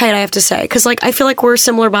keep it tight, I have to say. Because I feel like we're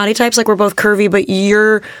similar body types. We're both curvy, but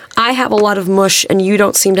I have a lot of mush and you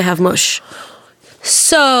don't seem to have mush.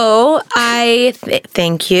 So,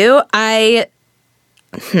 thank you.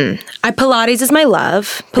 Pilates is my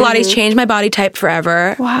love. Pilates changed my body type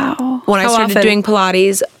forever. Wow. When I started doing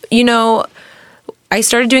Pilates, I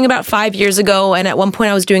started doing it about 5 years ago, and at one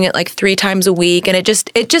point I was doing it 3 times a week, and it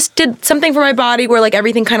just did something for my body where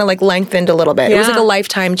everything kind of lengthened a little bit. Yeah. It was a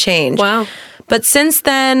lifetime change. Wow. But since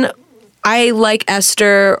then, I like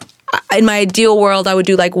Esther. In my ideal world, I would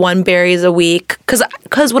do 1 Barry's a week.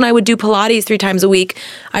 Because when I would do Pilates 3 times a week,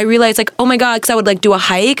 I realized oh my God, because I would do a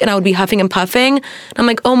hike and I would be huffing and puffing. And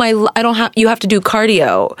I'm you have to do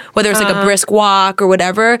cardio, whether it's a brisk walk or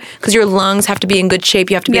whatever, because your lungs have to be in good shape.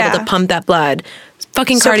 You have to be able to pump that blood.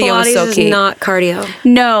 Fucking cardio Pilates is so key. Is not cardio.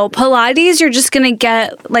 No, Pilates, you're just going to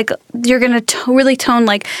get, you're going to really tone,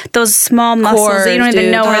 those small muscles Cores, that you don't even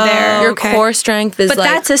know are there. Your core strength is But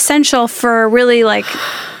that's essential for really,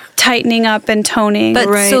 tightening up and toning.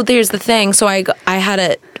 But so there's the thing. So I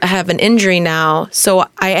have an injury now. So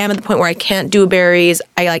I am at the point where I can't do Barry's.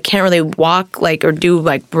 I can't really walk or do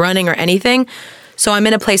running or anything. So I'm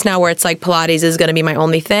in a place now where it's Pilates is going to be my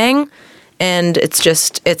only thing. And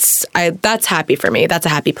that's happy for me. That's a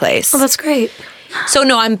happy place. Oh, that's great. So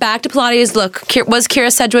no, I'm back to Pilates. Look, was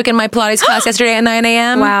Kira Sedgwick in my Pilates class yesterday at 9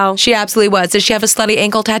 a.m.? Wow. She absolutely was. Does she have a slutty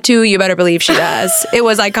ankle tattoo? You better believe she does. It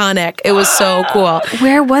was iconic. It was so cool.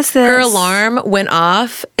 Where was this? Her alarm went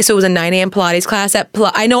off. So it was a 9 a.m. Pilates class at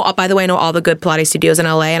I know, by the way, I know all the good Pilates studios in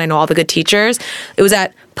LA and I know all the good teachers. It was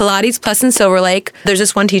at Pilates Plus in Silver Lake. There's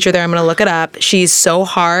this one teacher there. I'm going to look it up. She's so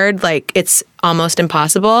hard. Like, it's almost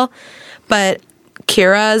impossible. But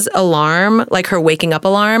Kira's alarm, like her waking up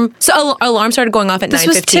alarm. So alarm started going off at 9:15. This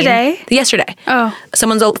was today? Yesterday. Oh.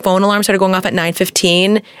 Someone's phone alarm started going off at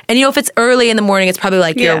 9:15. And you know, if it's early in the morning, it's probably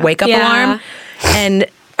like your wake up alarm. And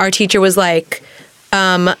our teacher was like,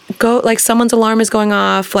 go, like someone's alarm is going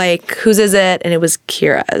off. Like, whose is it? And it was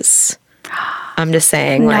Kira's. I'm just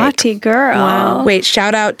saying. Naughty girl. Wow. Wait,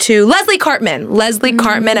 shout out to Leslie Cartman. Leslie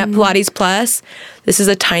Cartman at Pilates Plus. This is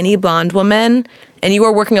a tiny blonde woman. And you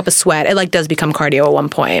are working up a sweat. It like does become cardio at one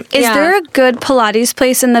point. Is there a good Pilates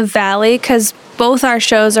place in the Valley? Because both our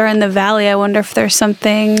shows are in the Valley. I wonder if there's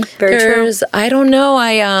something. I don't know.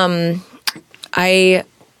 I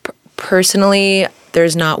personally,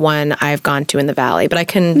 there's not one I've gone to in the Valley, but I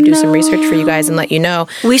can do some research for you guys and let you know.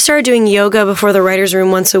 We started doing yoga before the writer's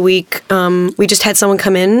room once a week. We just had someone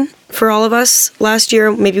come in for all of us last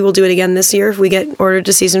year. Maybe we'll do it again this year if we get ordered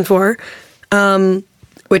to season 4.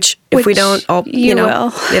 Which if we don't, I'll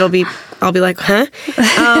I'll be like, huh?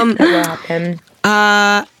 That will happen.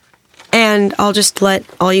 And I'll just let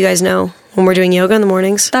all you guys know when we're doing yoga in the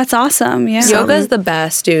mornings. That's awesome. Yeah. Yoga's the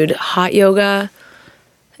best, dude. Hot yoga.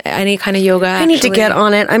 Any kind of yoga. I need to get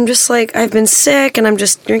on it. I'm just like, I've been sick and I'm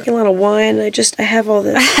just drinking a lot of wine. I have all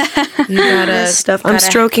this, this stuff. I'm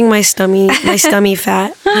stroking my stummy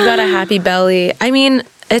fat. You got a happy belly. I mean,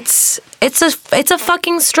 it's a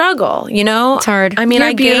fucking struggle, you know? It's hard. I mean, You're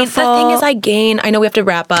I gain. beautiful. The thing is, I gain. I know we have to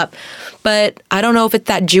wrap up, but I don't know if it's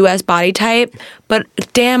that Jewess body type. But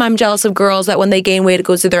damn, I'm jealous of girls that when they gain weight, it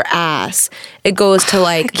goes to their ass. It goes to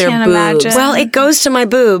like their can't boobs. imagine. Well, it goes to my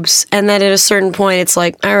boobs, and then at a certain point, it's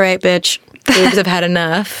like, all right, bitch, Boobs have had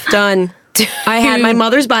enough. done. I had my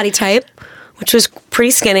mother's body type, which was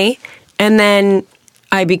pretty skinny, and then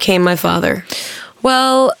I became my father.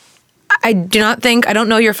 Well, I don't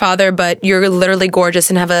know your father, but you're literally gorgeous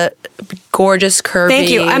and have a gorgeous curvy. Thank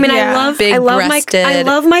you. I mean, I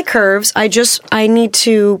love my curves. I need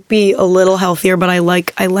to be a little healthier, but I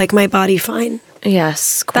like my body fine.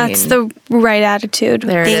 Yes, queen. That's the right attitude.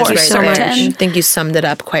 There it Thank is. you right so there. much. I think you summed it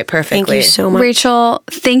up quite perfectly. Thank you so much. Rachel,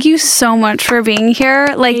 thank you so much for being here.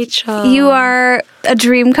 Like, Rachel. you are a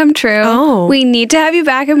dream come true. Oh. We need to have you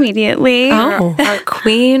back immediately. Oh. Our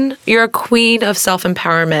queen. You're a queen of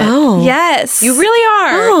self-empowerment. Oh. Yes. You really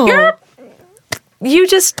are. Oh. You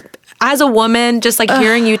just, as a woman, just like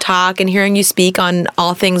hearing you talk and hearing you speak on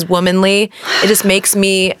all things womanly, it just makes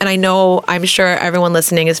me, and I'm sure everyone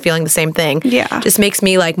listening is feeling the same thing. Yeah. Just makes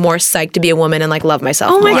me like more psyched to be a woman and like love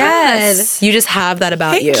myself more. Yes. You just have that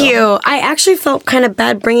about Thank you. I actually felt kind of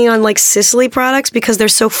bad bringing on like Sicily products because they're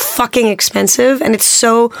so fucking expensive, and it's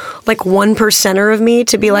so like 1%er of me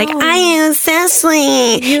to be like, I use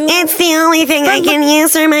Sicily. It's the only thing I can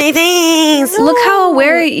use for my face. Look how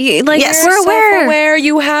aware you, like, Yes. we're aware. Where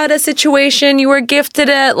you had a situation, you were gifted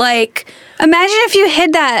it, like, Imagine if you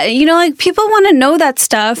hid that. You know, like, people want to know that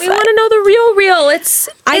stuff. we want to know the real.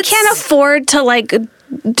 I can't afford to, like,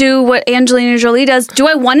 do what Angelina Jolie does. Do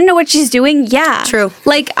I want to know what she's doing? Yeah. True.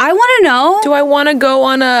 Like, I want to know. Do I want to go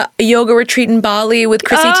on a yoga retreat in Bali with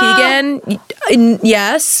Chrissy Teigen?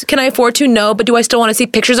 Yes. Can I afford to? No. But do I still want to see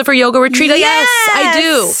pictures of her yoga retreat? Yes, I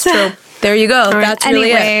do. True. There you go. That's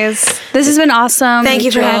really it. Anyways, this has been awesome. Thank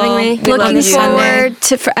you for having me. We love Looking you. forward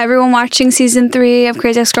to for everyone watching season 3 of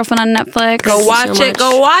Crazy Ex-Girlfriend on Netflix. Go watch so it. much.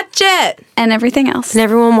 Go watch it. And everything else. And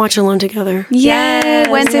everyone watch Alone Together. Yay!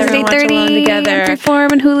 Wednesdays at everyone watch 8:30 Alone Together. on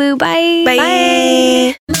Freeform and Hulu. Bye.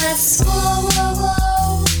 Bye. Let's glow, glow,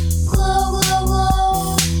 glow, glow,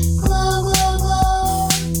 glow, glow, glow, glow.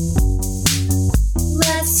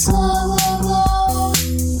 Let's glow, glow, glow,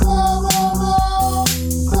 glow, glow,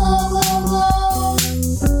 glow, glow, glow.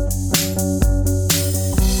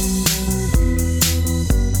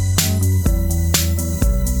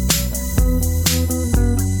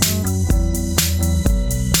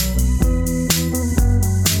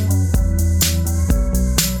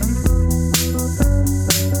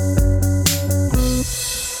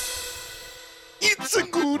 It's a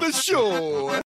good show.